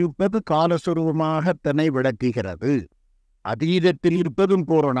அதீதத்தில் இருப்பது காலஸ்வரூபமாக தன்னை விளக்குகிறது. அதீதத்தில் இருப்பதும்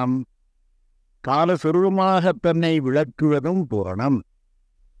பூரணம், காலஸ்வரூபமாக தன்னை விளக்குவதும் பூரணம்.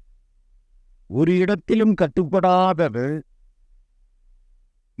 ஒரு இடத்திலும் கட்டுப்படாதது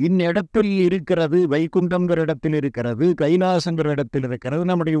இந்நிடத்தில் இருக்கிறது. வைகுண்டங்கிற இடத்தில் இருக்கிறது, கைலாசங்கிற இடத்தில் இருக்கிறது,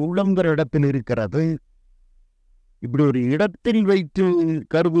 நம்முடைய உள்ளங்கிற இடத்தில் இருக்கிறது. இப்படி ஒரு இடத்தில் வைத்து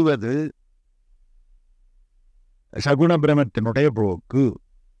கருதுவது சகுண பிரமத்தினுடைய போக்கு.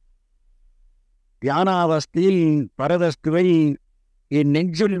 தியானாவஸ்தையில் பரவஸ்துவை என்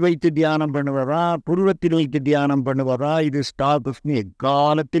நெஞ்சில் வைத்து தியானம் பண்ணுவதா, புருவத்தில் வைத்து தியானம் பண்ணுவதா, இது ஸ்டாப்னு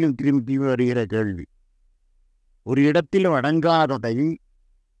எக்காலத்திலும் திரும்பி வருகிற கேள்வி. ஒரு இடத்திலும் அடங்காததை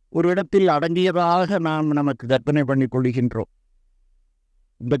ஒரு இடத்தில் அடங்கியதாக நாம் நமக்கு கற்பனை பண்ணிக் கொள்கின்றோம்.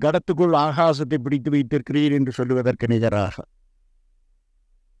 இந்த கடத்துக்குள் ஆகாசத்தை பிடித்து வைத்திருக்கிறீர் என்று சொல்லுவதற்கு நிகராக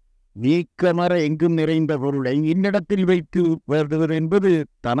நீக்கமர எங்கும் நிறைந்த பொருளை இன்னிடத்தில் வைத்து வருவது என்பது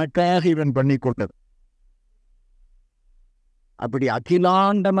தனக்காக இவன் பண்ணிக்கொண்டது. அப்படி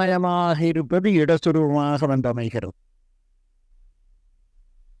அகிலாண்டமயமாக இருப்பது இடசுரூபமாக வந்தமைகிறது.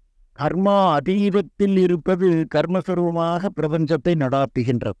 கர்மா அதீதத்தில் இருப்பது கர்மஸ்வரூபமாக பிரபஞ்சத்தை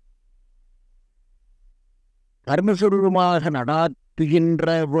நடாத்துகின்றது. கர்மஸ்வரூபமாக நடாத்துகின்ற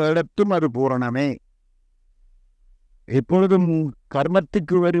இடத்தும் அது பூரணமே. எப்பொழுதும்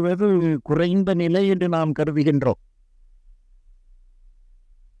கர்மத்துக்கு வருவது குறைந்த நிலை என்று நாம் கருதுகின்றோம்.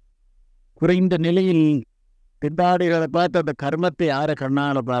 குறைந்த நிலையில் பின்னாடிகளை பார்த்து அந்த கர்மத்தை யார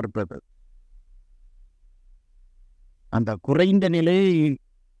கண்ணால பார்ப்பது? அந்த குறைந்த நிலையை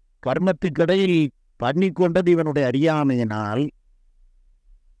கர்மத்துக்கிடையில் பண்ணிக்கொண்டது இவனுடைய அறியாமையினால்.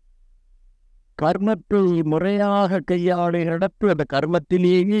 கர்மத்தை முறையாக கையாளுகிற இடத்து அந்த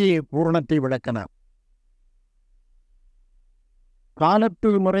கர்மத்திலேயே பூரணத்தை விளக்கினார்.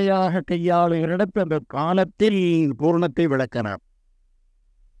 காலத்தில் முறையாக கையாளுகிறப்ப அந்த காலத்தில் பூரணத்தை விளக்கலாம்.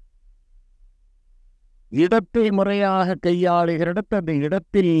 இடத்தை முறையாக கையாளுகிறப்ப அந்த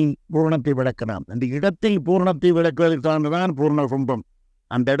இடத்தில் பூரணத்தை விளக்கலாம். அந்த இடத்தில் பூரணத்தை விளக்குவதற்கானதான் பூர்ண கும்பம்.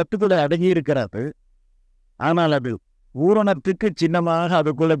 அந்த இடத்துக்குள்ள அடங்கி இருக்கிறது. ஆனால் அது பூரணத்துக்கு சின்னமாக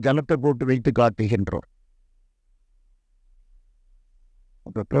அதுக்குள்ள ஜலத்தை போட்டு வைத்து காட்டுகின்றோம்.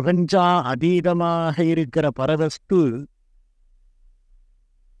 பிரபஞ்சா அதீதமாக இருக்கிற பரவஸ்து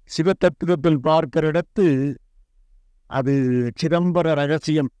சிவத்தத்துவத்தில் பார்க்கிற இடத்து அது சிதம்பர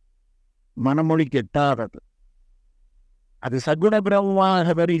ரகசியம், மனமொழி கெட்டாதது. அது சகுண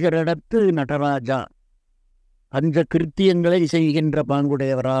பிரம்மமாக வருகிற இடத்து நடராஜா பஞ்ச கிருத்தியங்களை செய்கின்ற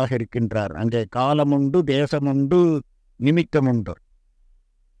பாங்குடையவராக இருக்கின்றார். அங்கே காலம் உண்டு, தேசம் உண்டு, நிமித்தம் உண்டு.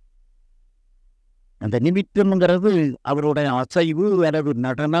 அந்த நிமித்தம்ங்கிறது அவருடைய அசைவு அல்லது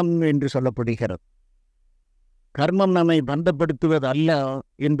நடனம் என்று சொல்லப்படுகிறது. கர்மம் நம்மை பந்தப்படுத்துவது அல்ல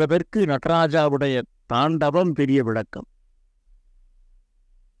என்பதற்கு நடராஜாவுடைய தாண்டவம் பெரிய விளக்கம்.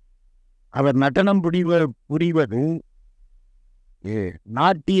 அவர் நடனம் புரிவது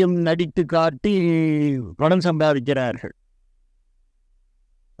நாட்டியம் நடித்து காட்டி பணம் சம்பாதிக்கிறார்கள்.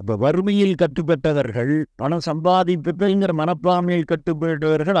 அப்ப வறுமையில் கட்டுப்பட்டவர்கள் பணம் சம்பாதிப்பதுங்கிற மனப்பான்மையில்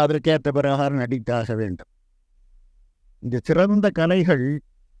கட்டுப்பட்டவர்கள் அதற்கேற்ற பிரகாரம் நடித்தாக வேண்டும். இந்த சிறந்த கலைகள்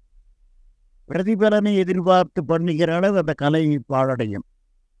பிரதிபலனை எதிர்பார்த்து பண்ணுகிற அளவு அந்த கலை பாழடையும்.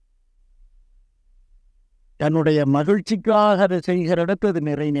 தன்னுடைய மகிழ்ச்சிக்காக அதை செய்கிற இடத்து அது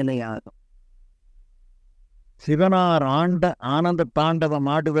நிறைநிலையாகும். சிவனார் ஆண்ட ஆனந்த தாண்டவம்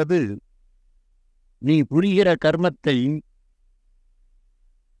ஆடுவது நீ புரிகிற கர்மத்தை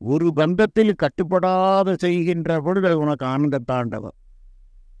ஒரு பந்தத்தில் கட்டுப்படாத செய்கின்ற பொழுது உனக்கு ஆனந்த தாண்டவம்.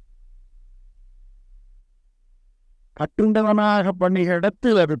 கட்டுண்டவனாக பண்ணுகிற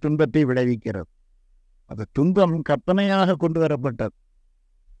இடத்தில் அது துன்பத்தை விளைவிக்கிறது. அது துன்பம் கற்பனையாக கொண்டு வரப்பட்டது.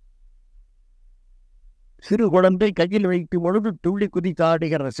 சிறு குழந்தை கையில் வைக்கும் பொழுது துள்ளி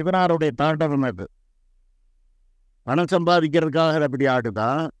குதித்தாடுகிற சிவனாருடைய தாண்டவம் அது. பணம் சம்பாதிக்கிறதுக்காக அப்படி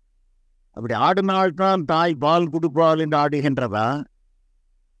ஆடுதா? அப்படி ஆடினால்தான் தாய் பால் கொடுப்பாள் என்று ஆடுகின்றதா?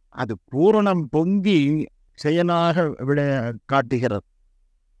 அது பூரணம் பொங்கி செயலாக காட்டுகிறது.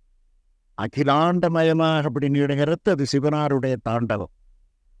 அகிலாண்டமயமாக அப்படி நீடுகிறது. அது சிவனாருடைய தாண்டவம்.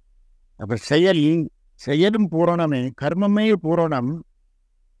 அப்ப செயலும் பூரணமே, கர்மமே பூரணம்.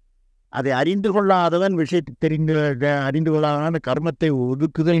 அதை அறிந்து கொள்ளாதவன் விஷயத்தை அறிந்து கொள்ளாத கர்மத்தை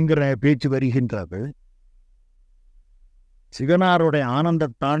ஒதுக்குதல்ங்கிற பேச்சு வருகின்றது. சிவனாருடைய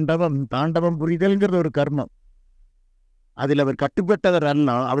ஆனந்த தாண்டவம் புரிதல்ங்கிறது ஒரு கர்மம். அதில் அவர் கட்டுப்பட்டவர்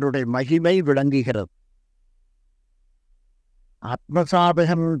அல்ல, அவருடைய மகிமை விளங்குகிறது.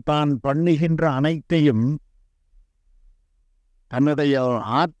 ஆத்மசாதகன் தான் பண்ணுகின்ற அனைத்தையும் தன்னுடைய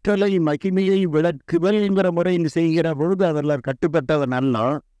ஆற்றலை மகிமையை விளக்குதல் என்கிற முறையில் செய்கிற பொழுது அவர்கள் கட்டுப்பட்டவன் அல்ல.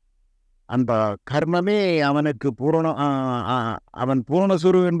 அந்த கர்மமே அவனுக்கு அவன்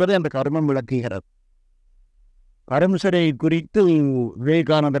பூரணசுரு என்பதை அந்த கர்மம் விளக்குகிறது. பரமேஸ்வரை குறித்து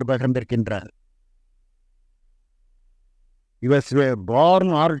விவேகானந்தர் பகிர்ந்திருக்கின்றார்.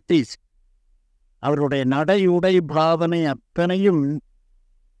 Born artist. அவருடைய நடை உடை பாவனை அத்தனையும்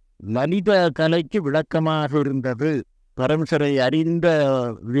லலித கலைக்கு விளக்கமாக இருந்தது. பரமேஸ்வரை அறிந்த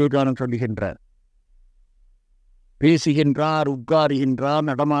விவேகானந்தர் சொல்லுகின்றார். பேசுகின்றார், உட்காருகின்றார்,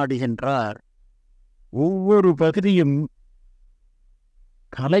 நடமாடுகின்றார். ஒவ்வொரு பகுதியும்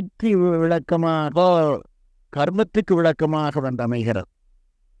கலைக்கு விளக்கமாக, கர்மத்துக்கு விளக்கமாக வந்து அமைகிறது.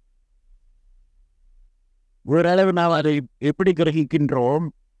 ஓரளவு நாம் அதை எப்படி கிரகிக்கின்றோம்?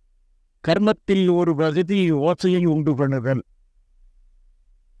 கர்மத்தில் ஒரு பகுதி ஓசையை உண்டு பண்ணுதல்.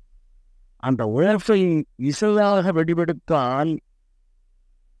 அந்த ஓசை இசையாக வெளிப்படுத்தால்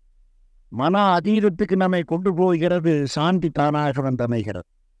மன அதீதத்துக்கு நம்மை கொண்டு போகிறது. சாந்தி தானாக வந்து அமைகிறது.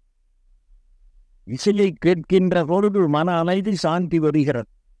 இசையை கேட்கின்ற பொழுது மன அமைதி, சாந்தி வருகிறது.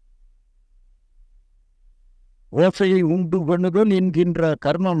 ஓசையை உண்டு பண்ணுதல் என்கின்ற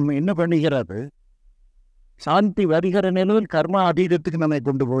கர்மம் என்ன பண்ணுகிறது? சாந்தி வருகிற நிலையில் கர்ம அதீதத்துக்கு நம்மை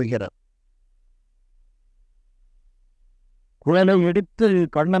கொண்டு போகிறது. குழலை எடுத்து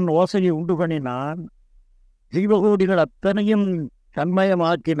கண்ணன் ஓசையை உண்டு பண்ணினான். ஜீவகோடிகள் அத்தனையும்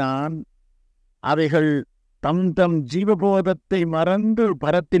தன்மயமாக்கினான். அவைகள் தம் தம் ஜீவபோதத்தை மறந்து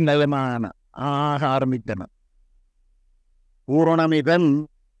பரத்தின் நலமான ஆக ஆரம்பித்தன. பூரணமிதன்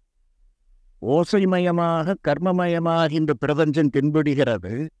ஓசைமயமாக கர்மமயமாக இந்த பிரபஞ்சம்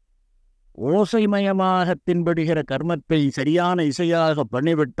தென்படுகிறது. ஓசைமயமாக தென்படுகிற கர்மத்தை சரியான இசையாக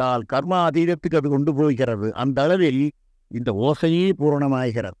பண்ணிவிட்டால் கர்ம அதீதத்துக்கு அது கொண்டு போகிறது. அந்த அளவில் இந்த ஓசையே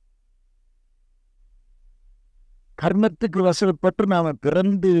பூரணமாகிறது. கர்மத்துக்கு வசப்பட்டு நாம்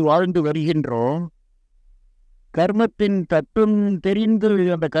பிறந்து வாழ்ந்து வருகின்றோம். கர்மத்தின் தத்துவம் தெரிந்து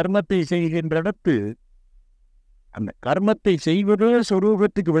அந்த கர்மத்தை செய்கின்ற இடத்து அந்த கர்மத்தை செய்வது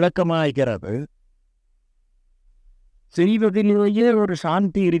சொரூபத்துக்கு விளக்கமாகிறது. செய்வதிலேயே ஒரு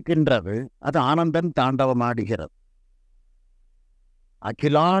சாந்தி இருக்கின்றது. அது ஆனந்தம் தாண்டவமாடுகிறது.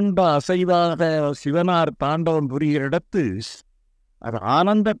 அகிலாண்ட அசைவாக சிவனார் தாண்டவம் புரிகிற இடத்து அது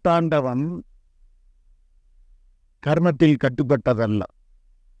ஆனந்த தாண்டவம், கர்மத்தில் கட்டுப்பட்டதல்ல.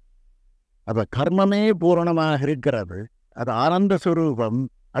 அது கர்மமே பூரணமாக இருக்கிறது. அது ஆனந்த சுரூபம்,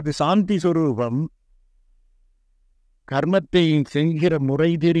 அது சாந்தி சுரூபம். கர்மத்தை செய்கிற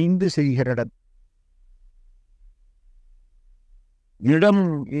முறை தெரிந்து செய்கிற இடம்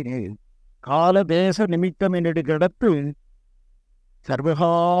கால தேச நிமித்தம் எடுக்கிற இடத்து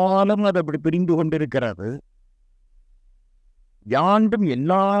சர்வகாலம் அது அப்படி பிரிந்து கொண்டிருக்கிறது. யாண்டும்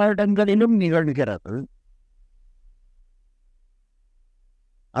எல்லா இடங்களிலும் நிகழ்கிறது.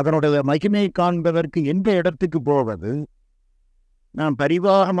 அதனுடைய மகிமை காண்பதற்கு எந்த இடத்துக்கு போவது? நாம்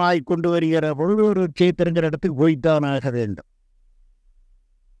பரிவாகமாய் கொண்டு வருகிற பொழுது ஒரு சேத்திரங்கிற இடத்துக்கு போய்த்தான் ஆக வேண்டும்.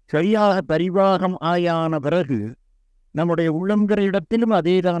 சரியாக பரிவாகம் ஆயான பிறகு நம்முடைய உள்ளங்கிற இடத்திலும்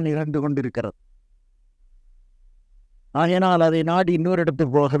அதே தான் நிகழ்ந்து கொண்டிருக்கிறது. ஆகையினால் அதை நாடி இன்னொரு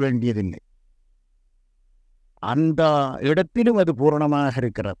இடத்துக்கு போக வேண்டியதில்லை. அந்த இடத்திலும் அது பூரணமாக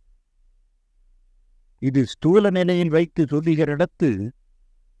இருக்கிறது. இது ஸ்தூல நிலையில் வைத்து சொல்லுகிற இடத்து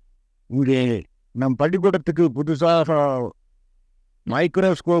இங்கே நம் பள்ளிக்கூடத்துக்கு புதுசாக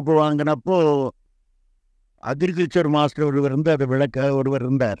மைக்ரோஸ்கோப் வாங்கினப்போ அக்ரிகல்ச்சர் மாஸ்டர் ஒருவர் இருந்து அதை விளக்க ஒருவர்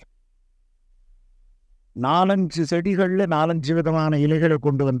இருந்தார். 4-5 செடிகளில் 4-5 விதமான இலைகளை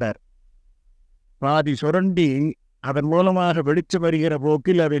கொண்டு வந்தார். பாதி சுரண்டி அதன் மூலமாக வெளிச்சம் வருகிற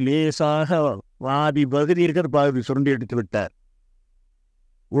போக்கில் அதை லேசாக பாதி பகுதி இருக்கிற பாதி சுரண்டி எடுத்து விட்டார்.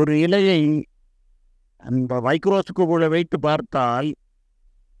 ஒரு இலையை அந்த மைக்ரோஸ்கோப்பில் வைத்து பார்த்தால்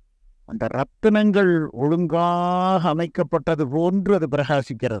அந்த ரத்தினங்கள் ஒழுங்காக அமைக்கப்பட்டது போன்று அது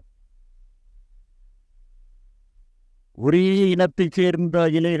பிரகாசிக்கிறது. ஒரே இனத்தை சேர்ந்த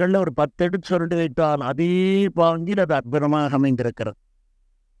இலைகள் ஒரு 10 எடுத்து சுரண்டி வைத்தால் அதே பாங்கில் அது அற்புதமாக அமைந்திருக்கிறது.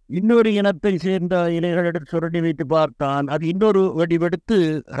 இன்னொரு இனத்தை சேர்ந்த இலைகள் எடுத்து சுரண்டி வைத்து பார்த்தால் அது இன்னொரு வடிவெடுத்து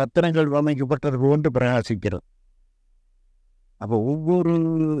ரத்தினங்கள் அமைக்கப்பட்டது போன்று பிரகாசிக்கிறது. அப்போ ஒவ்வொரு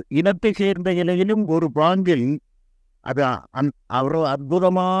இனத்தை சேர்ந்த இலையிலும் ஒரு பாங்கில் அது அவரோ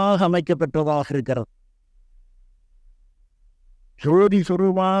அற்புதமாக அமைக்கப்பட்டதாக இருக்கிறது. ஜோதி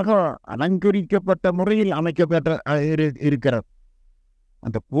சுரூபமாக அலங்கரிக்கப்பட்ட முறையில் அமைக்கப்பட்ட இருக்கிறது.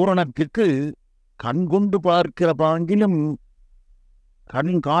 அந்த பூரணத்திற்கு கண் கொண்டு பார்க்கிற பாங்கிலும்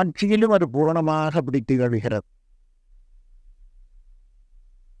கண் காட்சியிலும் அது பூரணமாக பிடித்து கழுகிறது.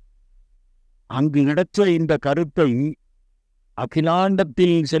 அங்கு இடத்த இந்த கருத்தை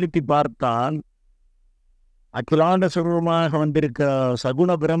அகிலாண்டத்தில் செலுத்தி பார்த்தால் அகிலாண்ட சுரூபமாக வந்திருக்க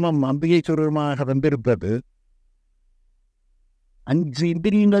சகுண பிரமம் அம்பிகை சுரூபமாக வந்திருப்பது 5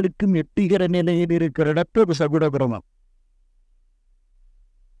 இந்திரியங்களுக்கும் எட்டுகிற நிலையில் இருக்கிற இடத்து சகுண பிரமம்.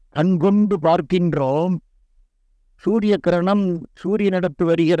 கண்கொண்டு பார்க்கின்றோம். சூரிய கிரணம் சூரியனிடத்து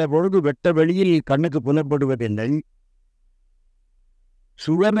வருகிற பொழுது வெட்ட வெளியில் கண்ணுக்கு புலப்படுவதில்லை.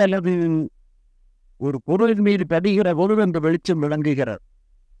 சுழலது ஒரு பொருளின் மீது பதிகிற பொழுது அந்த வெளிச்சம் விளங்குகிறது.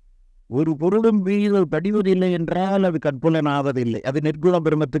 ஒரு பொருளும் மீது படிவதில்லை என்றால் அது கற்புலனாவதில்லை. அது நிர்குண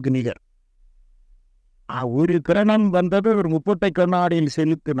பிரம்மத்துக்கு நிகர். ஒரு கிரணம் வந்தது ஒரு முப்பட்டை கண்ணாடியில்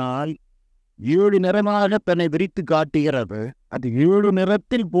செலுத்தினால் 7 நிறமாக தன்னை விரித்து காட்டுகிறது. அது 7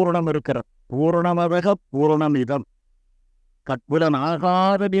 நிறத்தில் பூரணம் இருக்கிறது. பூரணமவக பூரணமிதம்.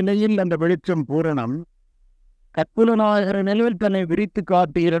 கற்புலனாகாத நிலையில் அந்த வெளிச்சம் பூரணம். கற்புலனாகிற நிலையில் தன்னை விரித்து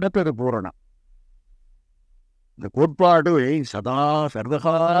காட்டுகிறது. அது பூரணம். இந்த கோட்பாடு சதா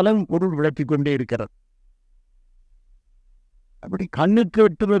சர்வகாலம் பொருள் விளக்கிக் கொண்டே இருக்கிறது. அப்படி கண்ணுக்கு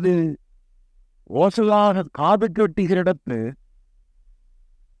வெட்டுவது ஓசையாக காதுக்கு வெட்டுகிற இடத்து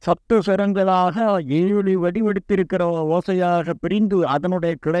சப்த சரங்களாக 7 வடிவெடுத்திருக்கிற ஓசையாக பிரிந்து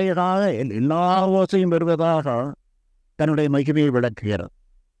அதனுடைய கிளையாக எல்லா ஓசையும் வருவதாக தன்னுடைய மகிமையை விளக்குகிறது.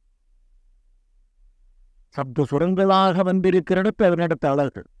 சப்த சுரங்களாக வந்திருக்கிற இடத்து அதனிடத்து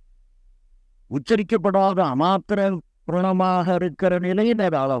அழகு. உச்சரிக்கப்படாத அமாத்திர பூரணமாக இருக்கிற நிலையில்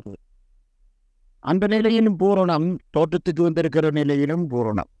அது அழகு. அந்த நிலையிலும் பூரணம். தோற்றத்துக்கு வந்திருக்கிற நிலையிலும்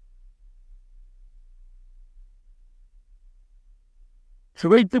பூரணம்.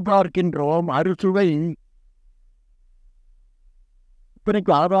 சுவைத்து பார்க்கின்றோம். அறுசுவை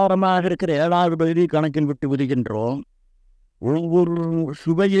இப்பனைக்கு ஆதாரமாக இருக்கிற 7வது பகுதி கணக்கில் விட்டு விடுகின்றோம். ஒவ்வொரு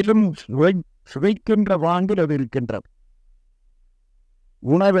சுவையிலும் சுவைக்கின்ற வாங்கில் அது இருக்கின்றது.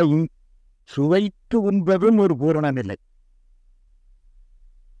 உணவை சுவைத்து உண்பதும் ஒரு பூரண நிலை.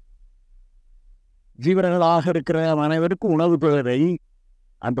 ஜீவர்களாக இருக்கிற அனைவருக்கும் உணவு தேவை.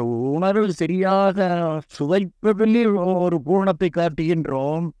 அந்த உணர்வு சரியாக சுவைப்பதிலே ஒரு பூரணத்தை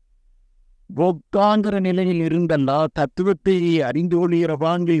காட்டுகின்றோம். போக்தாங்கிற நிலையில் இருந்தல்லா தத்துவத்தை அறிந்து கொள்கிற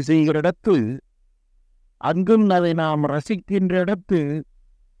பாங்கை செய்கிற இடத்து, அங்கும் அதை நாம் ரசிக்கின்ற இடத்து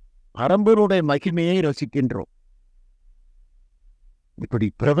பரம்பருடைய மகிமையை ரசிக்கின்றோம். இப்படி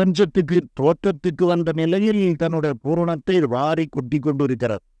பிரபஞ்சத்துக்கு தோற்றத்துக்கு வந்த நிலையில் தன்னுடைய பூரணத்தை வாரி கொட்டி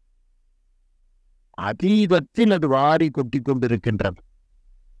கொண்டிருக்கிறது. அதீதத்தில் அது வாரி கொட்டி கொண்டிருக்கின்றது.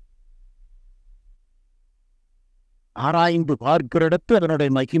 ஆராய்ந்து பார்க்கிற இடத்து அதனுடைய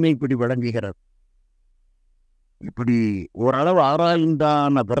மகிமை இப்படி வழங்குகிறது. இப்படி ஓரளவு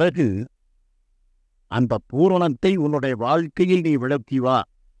ஆராய்ந்தான பிறகு அந்த பூரணத்தை உன்னுடைய வாழ்க்கையில் நீ விளக்கி வா.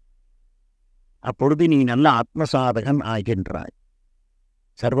 அப்பொழுது நீ நல்ல ஆத்மசாதகன் ஆகின்றாய்.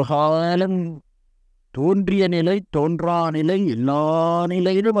 சர்வகாலம் தோன்றிய நிலை, தோன்றா நிலை, எல்லா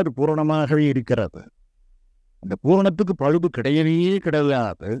நிலையிலும் அது பூரணமாகவே இருக்கிறது. அந்த பூரணத்துக்கு பழுது கிடையவே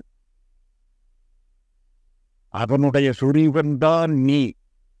கிடையாது. அவனுடைய சுரீவன்தான் நீ.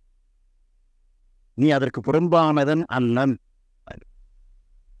 நீ அதற்கு புறம்பானதன் அல்லன்.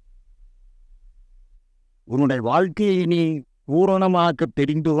 உன்னுடைய வாழ்க்கையை நீ பூரணமாக்க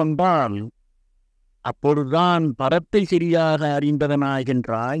தெரிந்து கொண்டால் அப்பொழுதுதான் பரத்தை சரியாக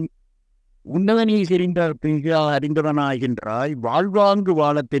அறிந்தவனாகின்றாய், உன்னதனை சரியாக அறிந்தவனாகின்றாய், வாழ்வாங்கு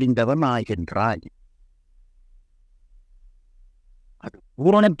வாழத் தெரிந்தவன் ஆகின்றாய். அது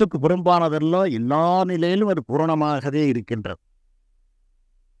பூரணத்துக்கு புறம்பானதல்ல, எல்லா நிலையிலும் அது பூரணமாகவே இருக்கின்றது.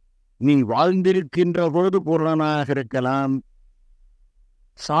 நீ வாழ்ந்திருக்கின்ற பொழுது பூரணனாக இருக்கலாம்.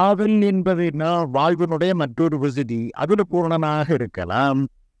 சாதல் என்பது வாழ்வினுடைய மற்றொரு விசதி, அதில் பூரணனாக இருக்கலாம்.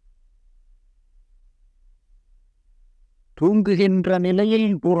 தூங்குகின்ற நிலையில்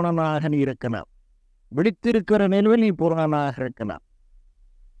பூரணனாக நீ இருக்கலாம். விழித்திருக்கிற நிலையில் நீ பூரணனாக இருக்கலாம்.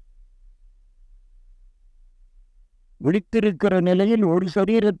 விழித்திருக்கிற நிலையில் ஒரு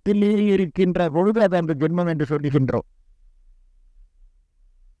சரீரத்திலே இருக்கின்ற பொழுது அது அந்த ஜென்மம் என்று சொல்லுகின்றோம்.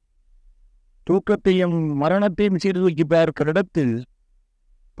 தூக்கத்தையும் மரணத்தையும் சீர்தூக்கி பார்க்கிற இடத்தில்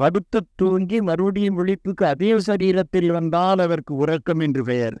படுத்த தூங்கி மறுபடியும் விழிப்புக்கு அதே சரீரத்தில் வந்தால் அதற்கு உறக்கம் என்று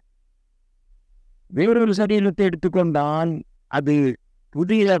பெயர். வேறொரு சரீரத்தை எடுத்துக்கொண்டால் அது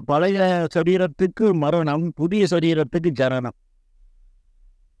புதிய பழைய சரீரத்துக்கு மரணம், புதிய சரீரத்துக்கு ஜனனம்.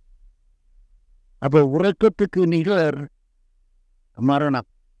 அப்ப உறக்கத்துக்கு நிகர் மரணம்.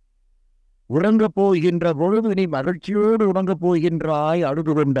 உறங்கப் போகின்ற பொழுது நீ மகிழ்ச்சியோடு உறங்கப் போகின்றாய்,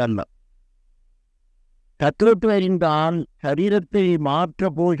 அழுது கொண்டல்ல. தத்துவத்தை அறிந்தால் சரீரத்தை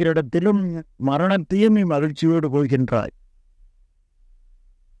மாற்றப் போகிற இடத்திலும் மரணத்தையும் நீ மகிழ்ச்சியோடு போகின்றாய்.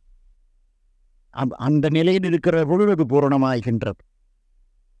 அந்த நிலையில் இருக்கிற பொழுது அது பூரணமாகின்றது.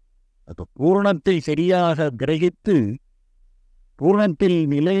 அது பூரணத்தை சரியாக கிரகித்து பூரணத்தில்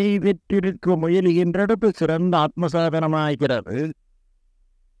நிலை பெற்றிருக்க முயலுகின்றது சிறந்த ஆத்மசாதனமாகிறது.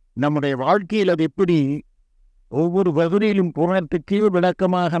 நம்முடைய வாழ்க்கையில் அது எப்படி ஒவ்வொரு பகுதியிலும் பூரணத்துக்கு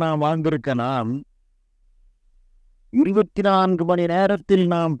விளக்கமாக நாம் வாழ்ந்திருக்கலாம். 24 மணி நேரத்தில்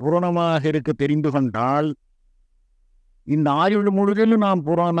நாம் பூரணமாக இருக்க தெரிந்து கொண்டால் இந்த ஆயுள் முழுவதும் நாம்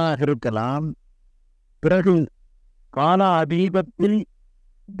பூரணமாக இருக்கலாம். பிறகு கால அதீதத்தில்,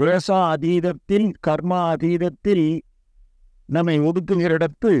 தேச அதீதத்தில், கர்மா அதீதத்தில் நம்மை ஒதுக்குகிற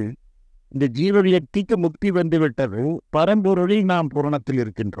இடத்து இந்த ஜீவ வியக்திக்கு முக்தி வந்துவிட்டது. பரம்பொருளில் நாம் பூரணத்தில்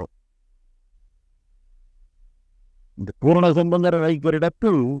இருக்கின்றோம். இந்த பூரண சம்பந்தர வைக்கிற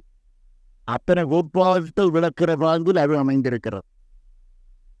இடத்தில் அத்தனை கோட்பாட்டு விளக்கிற வாழ்வில் அது அமைந்திருக்கிறது.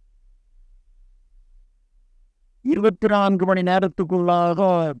 24 மணி நேரத்துக்குள்ளாக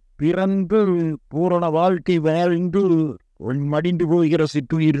பிறந்து பூரண வாழ்க்கை வாழ்ந்து மடிந்து போகிற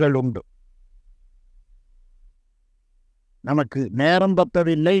சிற்றுயிர்கள் உண்டு. நமக்கு நேரம்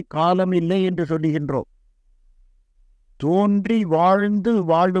பத்தவில்லை, காலம் இல்லை என்று சொல்லுகின்றோம். தோன்றி வாழ்ந்து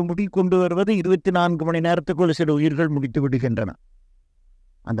வாழ்வு முடி கொண்டு வருவது 24 மணி நேரத்துக்குள் சில உயிர்கள் முடித்து விடுகின்றன.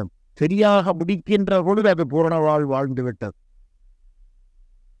 அந்த சரியாக முடிக்கின்ற பொழுது அது பூரண வாழ்ந்து விட்டது.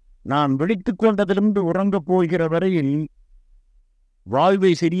 நான் விழித்துக் கொண்டதிலிருந்து உறங்கப் போகிற வரையில்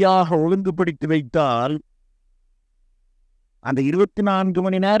வாழ்வை சரியாக ஒழுங்குபடுத்தி வைத்தால் அந்த 24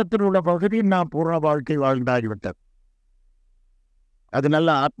 மணி நேரத்தில் உள்ள பகுதியில் நான் பூரண வாழ்க்கை வாழ்ந்தாகிவிட்டது. அது நல்ல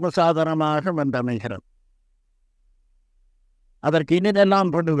ஆத்மசாதனமாக வந்து அமைகிறது. அதற்கு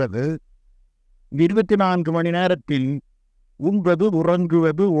இன்னதெல்லாம் பண்ணுவது 24 மணி நேரத்தில் உண்பது,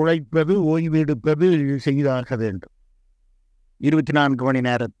 உறங்குவது, உழைப்பது, ஓய்வெடுப்பது செய்தாக வேண்டும். 24 மணி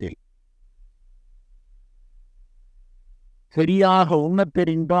நேரத்தில் சரியாக உண்ணத்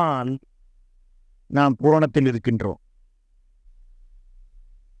தெரிந்தால் நாம் பூரணத்தில் இருக்கின்றோம்.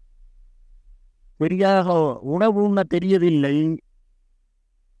 சரியாக உணவு உண்ண தெரியவில்லை,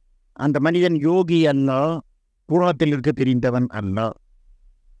 அந்த மனிதன் யோகி அல்ல, பூரணத்தில் இருக்க தெரிந்தவன் அல்ல.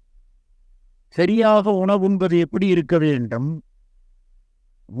 சரியாக உணவுண்பது எப்படி இருக்க வேண்டும்?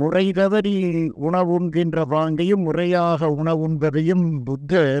 முறை தவறி உணவுண்கின்ற பாங்கையும் முறையாக உணவுண்பதையும்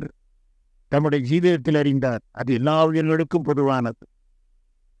புத்தர் தம்முடைய ஜீவிதத்தில் அறிந்தார். அது எல்லா உயிர்களுக்கும் பொதுவானது.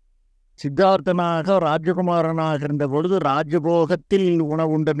 சித்தார்த்தனாக ராஜகுமாரனாக இருந்த பொழுது ராஜபோகத்தில்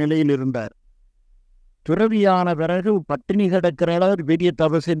உணவுண்ட நிலையில் இருந்தார். துறவியான பிறகு பட்டினி கிடக்கிற அளவு பெரிய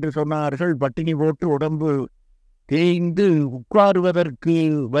தபஸ் என்று சொன்னார்கள். பட்டினி போட்டு உடம்பு தேய்ந்து உட்காருவதற்கு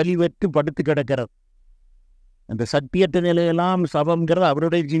வலிவற்று படுத்து கிடக்கிறது. அந்த சத்தியத்த நிலையெல்லாம் சபங்கிறது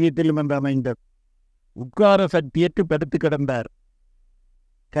அவருடைய ஜீவியத்திலும் என்று அமைந்தது. உட்கார சத்தியற்று படுத்து கிடந்தார்.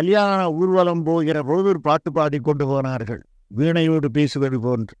 கல்யாண ஊர்வலம் போகிற பொழுது ஒரு பாட்டு பாடி கொண்டு போனார்கள், வீணையோடு பேசுவது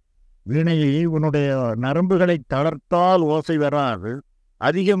போன்று. வீணையை உன்னுடைய நரம்புகளை தளர்த்தால் ஓசை வராது,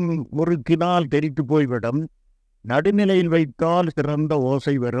 அதிகம் முறுக்கினால் தெரித்து போய்விடும், நடுநிலையில் வைத்தால் சிறந்த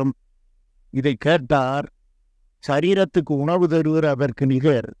ஓசை வரும். இதை கேட்டார். சரீரத்துக்கு உணவு தருவது அதற்கு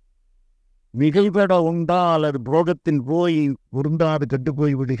நிகர். மிகைபட உண்டால் அது போகத்தில் போய் உருந்தாது கெட்டு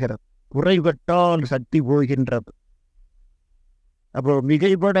போய் விடுகிறது. குறைபட்டால் சக்தி போகின்றது. அப்போ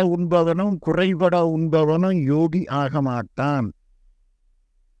மிகைபட உண்பவனும் குறைபட உண்பவனும் யோகி ஆக மாட்டான்.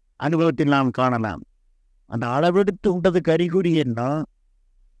 அனுபவத்தில் நாம் காணலாம். அந்த அளவெடுத்து உண்டது கறிகுறி என்ன?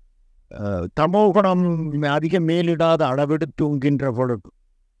 தமோகுணம் அதிகம் மேலிடாத அளவெடுத்து உண்கின்ற பொழுது,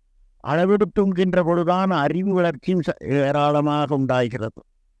 அளவெடுத்து உண்கின்ற பொழுதுதான் அறிவு வளர்ச்சியும் ஏராளமாக உண்டாகிறது.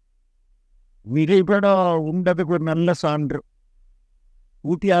 மிகைபட உண்டதுக்கு ஒரு நல்ல சான்று.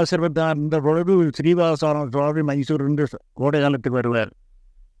 ஊட்டி ஆசிரமத்தான் இருந்த பொழுது ஸ்ரீவாசான சுவாமி மைசூர் என்று கோடை காலத்துக்கு வருவார்.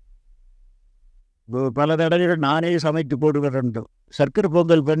 பல தடவைகள் நானே சமைத்து போடுவதுண்டு. சர்க்கரை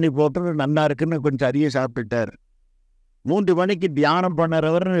பொங்கல் பண்ணி போட்டு நல்லா இருக்குன்னு கொஞ்சம் அதிக சாப்பிட்டார். 3 மணிக்கு தியானம்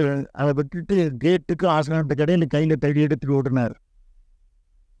பண்ணுறவர் அதை விட்டுட்டு கேட்டுக்கு ஆசிரமத்துக்கு கடையில் கையில் தடி எடுத்துட்டு ஓடினார்.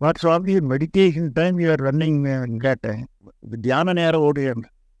 What Swami, meditation time you are running கேட்டேன். தியான நேரம் ஓடுகிறேன்.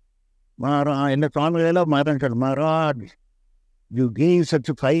 என்ன சுவாமிகளெல்லாம் மறங்கள் மராட், யூ கேவ்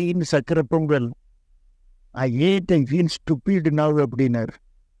சச் ஃபைன் சக்கரை Pongal, I ate I feel stupid now அப்படின்னார்.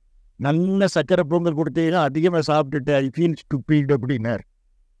 நல்ல சக்கரை பொங்கல் கொடுத்தீங்கன்னா அதிகமாக சாப்பிட்டுட்டு ஐ ஃபீல் ஸ்டூபிட் அப்படின்னார்.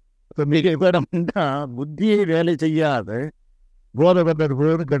 இப்போ மிக வேணும்னா புத்தியை வேலை செய்யாது போதை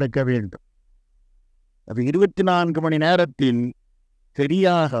வந்தது கிடைக்க வேண்டும். அது 24 மணி நேரத்தில்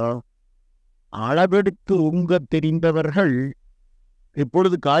சரியாக அளவெடுத்து உங்க தெரிந்தவர்கள்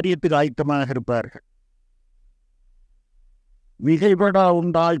இப்பொழுது காரியத்துக்கு ஆயத்தமாக இருப்பார்கள். மிகைபடா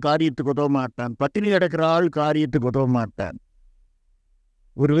உண்டால் காரியத்துக்கு உதவ மாட்டான். பட்டினி கிடக்கிற ஆள் காரியத்துக்கு உதவ மாட்டான்.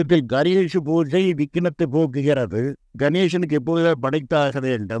 ஒரு விதத்தில் கணேஷ் பூஜை விக்கினத்தை போக்குகிறது. கணேசனுக்கு எப்போதுமே படைத்தாக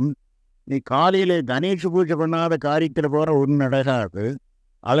வேண்டும். நீ காலையிலே கணேஷ் பூஜை பண்ணாத காரியத்தில் போகிற ஒன்று நடக்காது.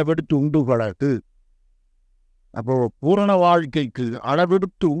 அளவெடுத்து உண்டு பழகு. அப்போ பூரண வாழ்க்கைக்கு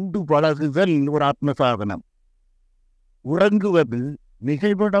அளவெடுத்து உண்டு பழகுதல் ஒரு ஆத்ம சாதனம். உறங்குவது,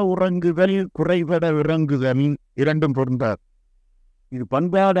 மிகைபட உறங்குதல், குறைபட இறங்குதல் இரண்டும் பொருந்தார். இது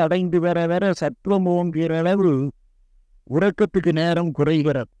பண்பாடு அடைந்து வர வர சத்துவம் ஓங்கிற அளவு உறக்கத்துக்கு நேரம்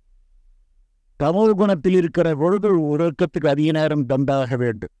குறைகிறது. தமோ குணத்தில் இருக்கிற பொழுது உறக்கத்துக்கு அதிக நேரம் தந்தாக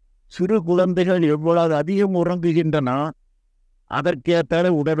வேண்டும். சிறு குழந்தைகள் எவ்வளவு அதிகம் உறங்குகின்றன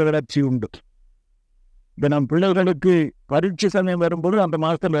அதற்கேற்ற உடல் வளர்ச்சி உண்டு. இப்போ நம் பிள்ளைகளுக்கு பரீட்சை சமயம் வரும்போது அந்த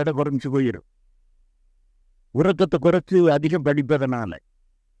மாதத்தில் எடை குறைஞ்சி போயிடும். உறக்கத்தை குறைச்சி அதிகம் படிப்பதனால.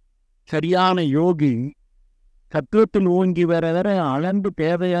 சரியான யோகி தத்துவத்தில் ஓங்கி வர வர அளந்து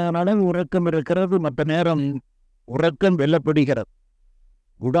தேவையான அளவு உறக்கம் இருக்கிறது. மற்ற நேரம் உறக்கம் வெல்லப்படுகிறது.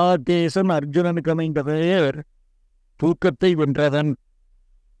 குடாதேசன் அர்ஜுனனுக்கு அமைந்த பெயர் தூக்கத்தை வென்றதன்.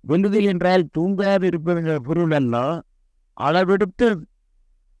 வென்றுதல் என்றால் தூங்காது இருப்பது பொருள் அல்ல. அளவெடுத்து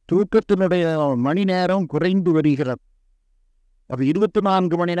தூக்கத்தினுடைய மணி நேரம் குறைந்து வருகிறது. அப்போ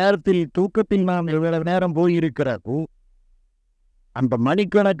 24 மணி நேரத்தில் தூக்கத்தில் நாம் எவ்வளவு நேரம் போயிருக்கிறதோ அந்த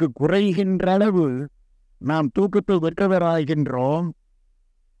மணிக்கணக்கு குறைகின்ற அளவு நாம் தூக்கத்தில் வெற்றவராகின்றோம்,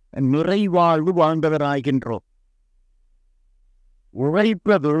 நிறைவாழ்வு வாழ்ந்தவராகின்றோம்.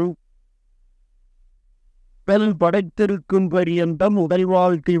 உழைப்பது பெல் படைத்திருக்கும் பரியந்தம், உடல்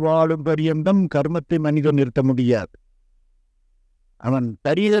வாழ்க்கை வாழும் பரியந்தம் கர்மத்தை மனிதன் நிறுத்த முடியாது. அவன்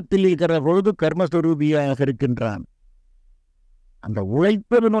சரீரத்தில் இருக்கிற பொழுது கர்மஸ்வரூபியாக இருக்கின்றான். அந்த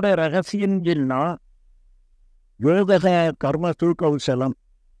உழைப்பதனுடைய ரகசியம் என்ன? யோக கர்மசு கௌசலம்.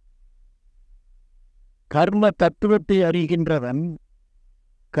 கர்ம தத்துவத்தை அறிகின்றவன்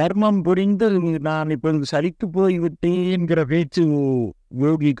கர்மம் புரிந்து நான் இப்போது சலித்து போய்விட்டேங்கிற பேச்சு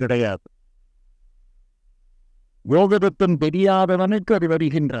யோகி கிடையாது. யோகதத்தம் தெரியாதவனுக்கு அது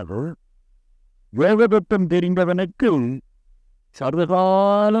வருகின்றது. யோகதத்தம் தெரிந்தவனுக்கு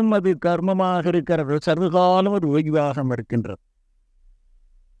சர்வகாலம் அது கர்மமாக இருக்கிறது, சர்வகாலம் அது ஓய்வாக இருக்கின்றது.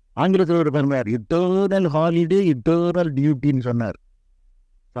 ஆங்கிலத்தில் ஒரு பெருமையார் இட்டர்னல் ஹாலிடே, இட்டர்னல் டியூட்டின்னு சொன்னார்.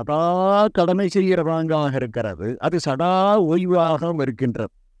 சதா கடமை செய்கிறவாங்காக இருக்கிறது. அது சதா ஓய்வாக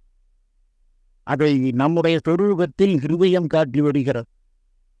இருக்கின்றது. அதை நம்முடைய சொரூபத்தில் ஹிருதயம் காட்டி வருகிறது.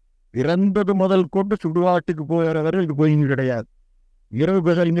 பிறந்தது முதல் கொண்டு சுடுகாட்டுக்கு போகிறவர்கள் இது கோயில் கிடையாது. இரவு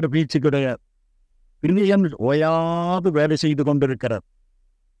பகல்ங்கிற பேச்சு கிடையாது. ஹிருதயம் ஓயாது வேலை செய்து கொண்டிருக்கிறது.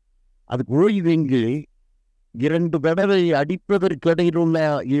 அது ஓய்வு இங்கு 2 தடவை அடிப்பதற்கிடையில் உள்ள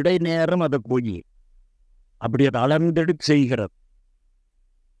இடைநேரம் அதை போய் அப்படி அதை அளந்தெடுத்து செய்கிறது.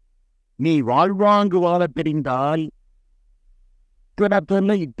 நீ வாழ்வாங்கு வாழ தெரிந்தால்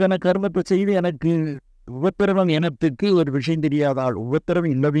இத்தனை கர்மத்தை செய்து எனக்கு உபத்திரவம் எனத்துக்கு ஒரு விஷயம் தெரியாதால்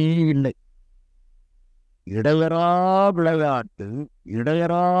உபத்திரவம் இல்லவே இல்லை. இடையறா விளையாட்டு,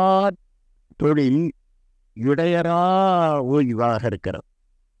 இடையறா தொழில், இடையறா ஓய்வாக இருக்கிறது.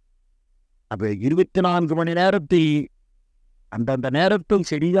 அப்ப 24 மணி நேரத்தில் அந்தந்த நேரத்தில்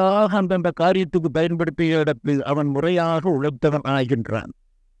சரியாக அந்தந்த காரியத்துக்கு பயன்படுத்திய இடத்தில் அவன் முறையாக உழைத்தவன் ஆகின்றான்.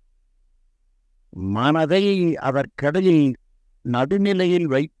 மனதை அவர் கடலில் நடுநிலையில்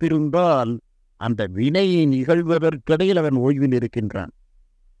வைத்திருந்தால் அந்த வினையை நிகழ்வதற்கிடையில் அவன் ஓய்வில் இருக்கின்றான்.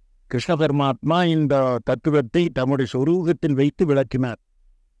 கிருஷ்ண பரமாத்மா இந்த தத்துவத்தை தம்முடைய சொரூபத்தில் வைத்து விளக்கினார்.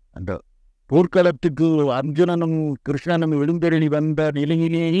 அந்த போர்க்களத்துக்கு அர்ஜுனனும் கிருஷ்ணனும் எழுந்தெழி வந்த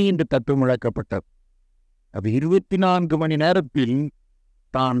நிலையிலேயே இந்த தத்துவம் விளக்கப்பட்டது. அது 24 மணி நேரத்தில்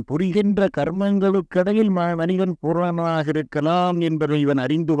தான் புரிகின்ற கர்மங்களுக்கிடையில் மனிதன் பூரணமாக இருக்கலாம் என்பதை இவன்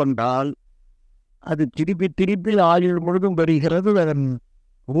அறிந்து கொண்டால் அது திருப்பி திருப்பி ஆயுள் முழுதும் வருகிறது. அதன்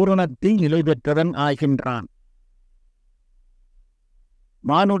பூரணத்தை நிலை பெற்றவன் ஆகின்றான்.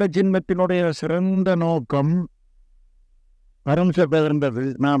 மானுட ஜென்மத்தினுடைய சிறந்த நோக்கம் பரம்ச பிறந்தது.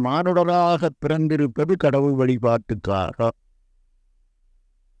 நாம் மானுடராக பிறந்திருப்பது கடவுள் வழிபாட்டுக்காக.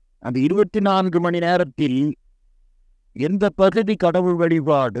 அந்த 24 மணி நேரத்தில் எந்த பகுதி கடவுள்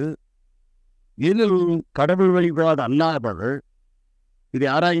வழிபாடு, எது கடவுள் வழிபாடு அல்லாதவர்கள், இதை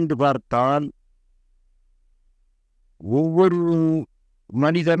ஆராய்ந்து பார்த்தால் ஒவ்வொரு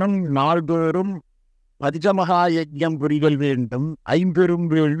மனிதனும் நாள்தோறும் பஞ்சமகா யஜ்யம் புரிதல் வேண்டும், 5 பெரும்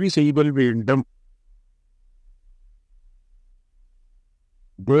வேள்வி செய்தல் வேண்டும்.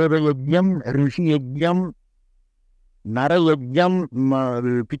 தேவயஜ்யம், ரிஷி யஜ்யம், நரயஜ்யம்,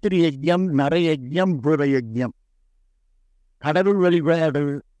 பித்ருயஜ்யம், நரயஜ்யம், பூதயஜ்யம். கடவுள் வழிபாடு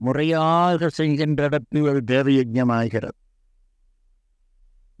முறையாக செய்கின்ற இடத்தில் ஒரு தேவயஜ்யமாகிறது.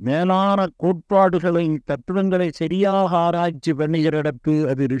 மேலான கோட்பாடுகளை, தத்துவங்களை சரியாக ஆராய்ச்சி பண்ணுகிற இடத்து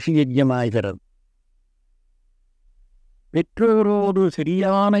அது ரிஷி யஜ்யமாகிறது. பெற்றோரோடு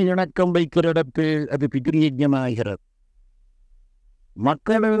சரியான இணக்கம் வைக்கிற இடத்து அது பித்ருயஜ்யமாகிறது.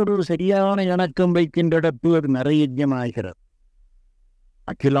 மக்களோடு சரியான இணக்கம் வைக்கின்ற இடத்து அது நரயஜ்யமாகிறது.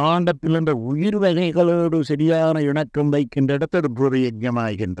 அகிலாண்டத்தில் என்ற உயிர் வகைகளோடு சரியான இணக்கம் வைக்கின்ற இடத்து அது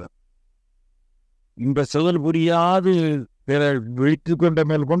பூதயஜ்யமாகின்றது. இந்த செயல் புரியாது விழித்து கொண்ட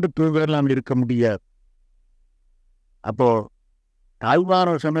மேல் கொண்டு தூவெல்லாம் இருக்க முடியாது. அப்போ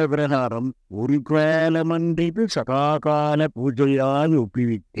தாழ்வான சமய பிரகாரம் ஒரு காலமன்றி சகாகால பூஜையால்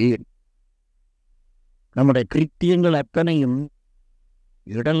ஒப்புவித்தேன். நம்முடைய கிருத்தியங்கள் அத்தனையும்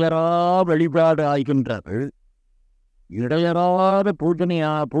இடையறா வழிபாடு ஆகின்றது, இடையறாத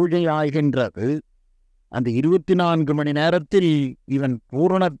பூஜை ஆகின்றது. அந்த 24 மணி நேரத்தில் இவன்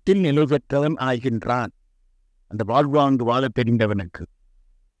பூரணத்தில் நிலை பெற்றவன் ஆகின்றான். அந்த வாழ்வாங்கு வாழ தெரிந்தவனுக்கு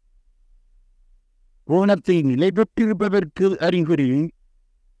பூரணத்தை நிலை பெற்றிருப்பதற்கு அறிகுறி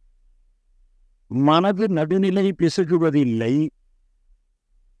மனது நடுநிலை பிசகுவதில்லை.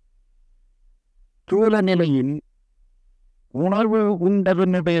 தூல நிலையில் உணர்வு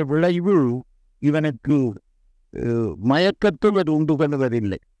உண்டவனுடைய விளைவு இவனுக்கு மயக்கத்தில் அது உண்டு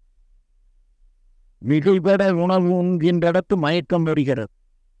கொள்வதில்லை. மிகுபட உணவு உண்கின்ற இடத்து மயக்கம் வருகிறது,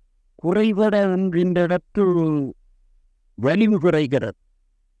 குறைபட என்கின்ற இடத்து வலிவு குறைகிறது.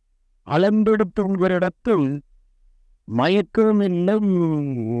 அளம்பெடுத்து உண்கிற இடத்தில் மயக்கம் இல்லை,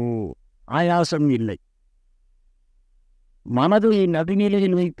 ஆயாசம் இல்லை. மனதை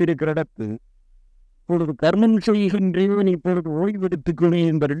நடுநிலையில் வைத்திருக்கிற இடத்து இப்பொழுது கர்மம் செய்கின்றேன், இப்பொழுது ஓய்வெடுத்துக்கொள்ளேன்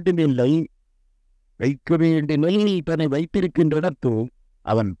என்ற 2 நிலை வைக்க வேண்டிய நிலையை தன்னை வைத்திருக்கின்ற இடத்து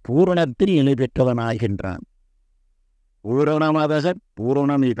அவன் பூரணத்தில் நிலை பெற்றவனாகின்றான். பூரணமதக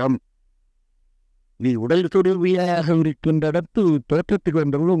பூரணமிடம். நீ உடல் சுருவியாக இருக்கின்ற இடத்து தோற்றத்துக்கு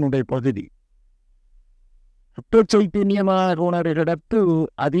வந்தவள் உன்னுடைய பகுதி. சுத்த சைத்தன்யமாக உணர்கிற இடத்து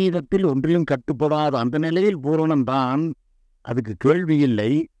அதீதத்தில் ஒன்றிலும் கட்டுப்படாத அந்த நிலையில் பூரணம்தான், அதுக்கு கேள்வி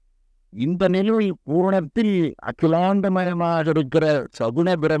இல்லை. இந்த நிலையில் பூரணத்தில் அகிலாண்டமயமாக இருக்கிற சகுன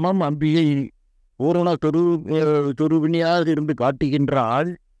பிரமம் அம்பிகை பூரண துருவினியாக இருந்து காட்டுகின்றால்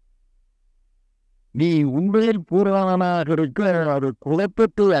நீ உண்மையில் பூரணனாக இருக்க அது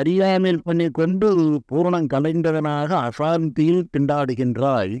குழப்பத்தை அறியாமல் பண்ணி கொண்டு பூரணம் கலைந்தவனாக அசாந்தியில்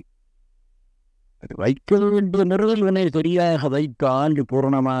திண்டாடுகின்றாய். அது வைக்க வேண்டிய நிறுவல்களை சரியாக வைத்தால் நீ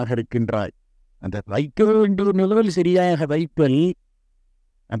பூரணமாக இருக்கின்றாய். அந்த வைக்க வேண்டிய நிறுவல் சரியாக வைப்பல்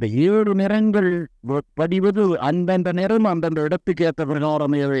அந்த 7 நிறங்கள் படிவது அந்தந்த நிறம் அந்தந்த இடத்துக்கு ஏற்ற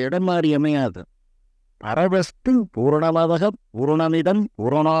பிரகாரம் இடம் மாறி அமையாது. பரவஸ்து பூரணமதக பூரணமிதம்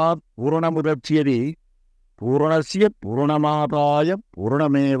பூரணமுதட்சியதே பூரணசிய பூரணமாதாய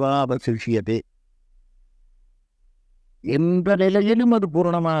பூரணமேவாவசிஷ்யதே. எந்த நிலையிலும் அது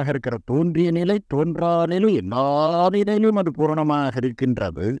பூரணமாக இருக்கிறது. தோன்றிய நிலை தோன்றா நிலை எல்லா நிலையிலும் அது பூரணமாக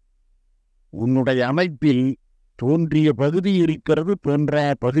இருக்கின்றது. உன்னுடைய அமைப்பில் தோன்றிய பகுதி இருக்கிறது, தோன்ற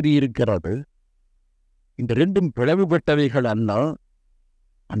பகுதி இருக்கிறது. இந்த ரெண்டும் பிளவுபட்டவைகள் அல்ல.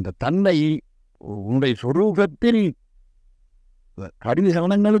 அந்த தன்னை உன்னுடைய சொரூபத்தில்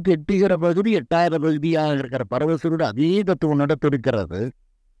கருவிகரணங்களுக்கு எட்டுகிற பகுதி எட்டாயிர பகுதியாக இருக்கிற பரவசரோடு அதே தத்துவம் நடத்திருக்கிறது.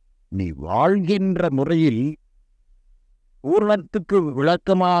 நீ வாழ்கின்ற முறையில் பூரணத்துக்கு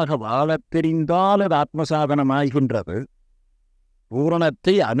விளக்கமாக வாழத் தெரிந்தால் அது ஆத்மசாதனம் ஆகின்றது.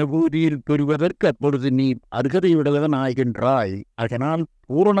 பூரணத்தை அனுபூதியில் பெறுவதற்கு அப்பொழுது நீ அருகதையுடையவன் ஆகின்றாய். அதனால்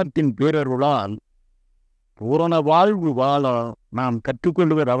பூரணத்தின் பேரருளால் பூரண வாழ்வு வாழ நாம்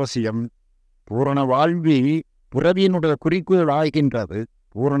கற்றுக்கொள்வது அவசியம். பூரண வாழ்வி புறவியினுடைய குறிக்கோள் ஆகின்றது.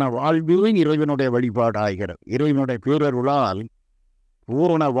 பூரண வாழ்வு இறைவனுடைய வழிபாடு ஆகிறது. இறைவனுடைய பேரருளால்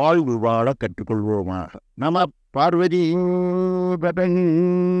பூரண வாழ்வு வாழ கற்றுக்கொள்வோமாக. நம பார்வதி.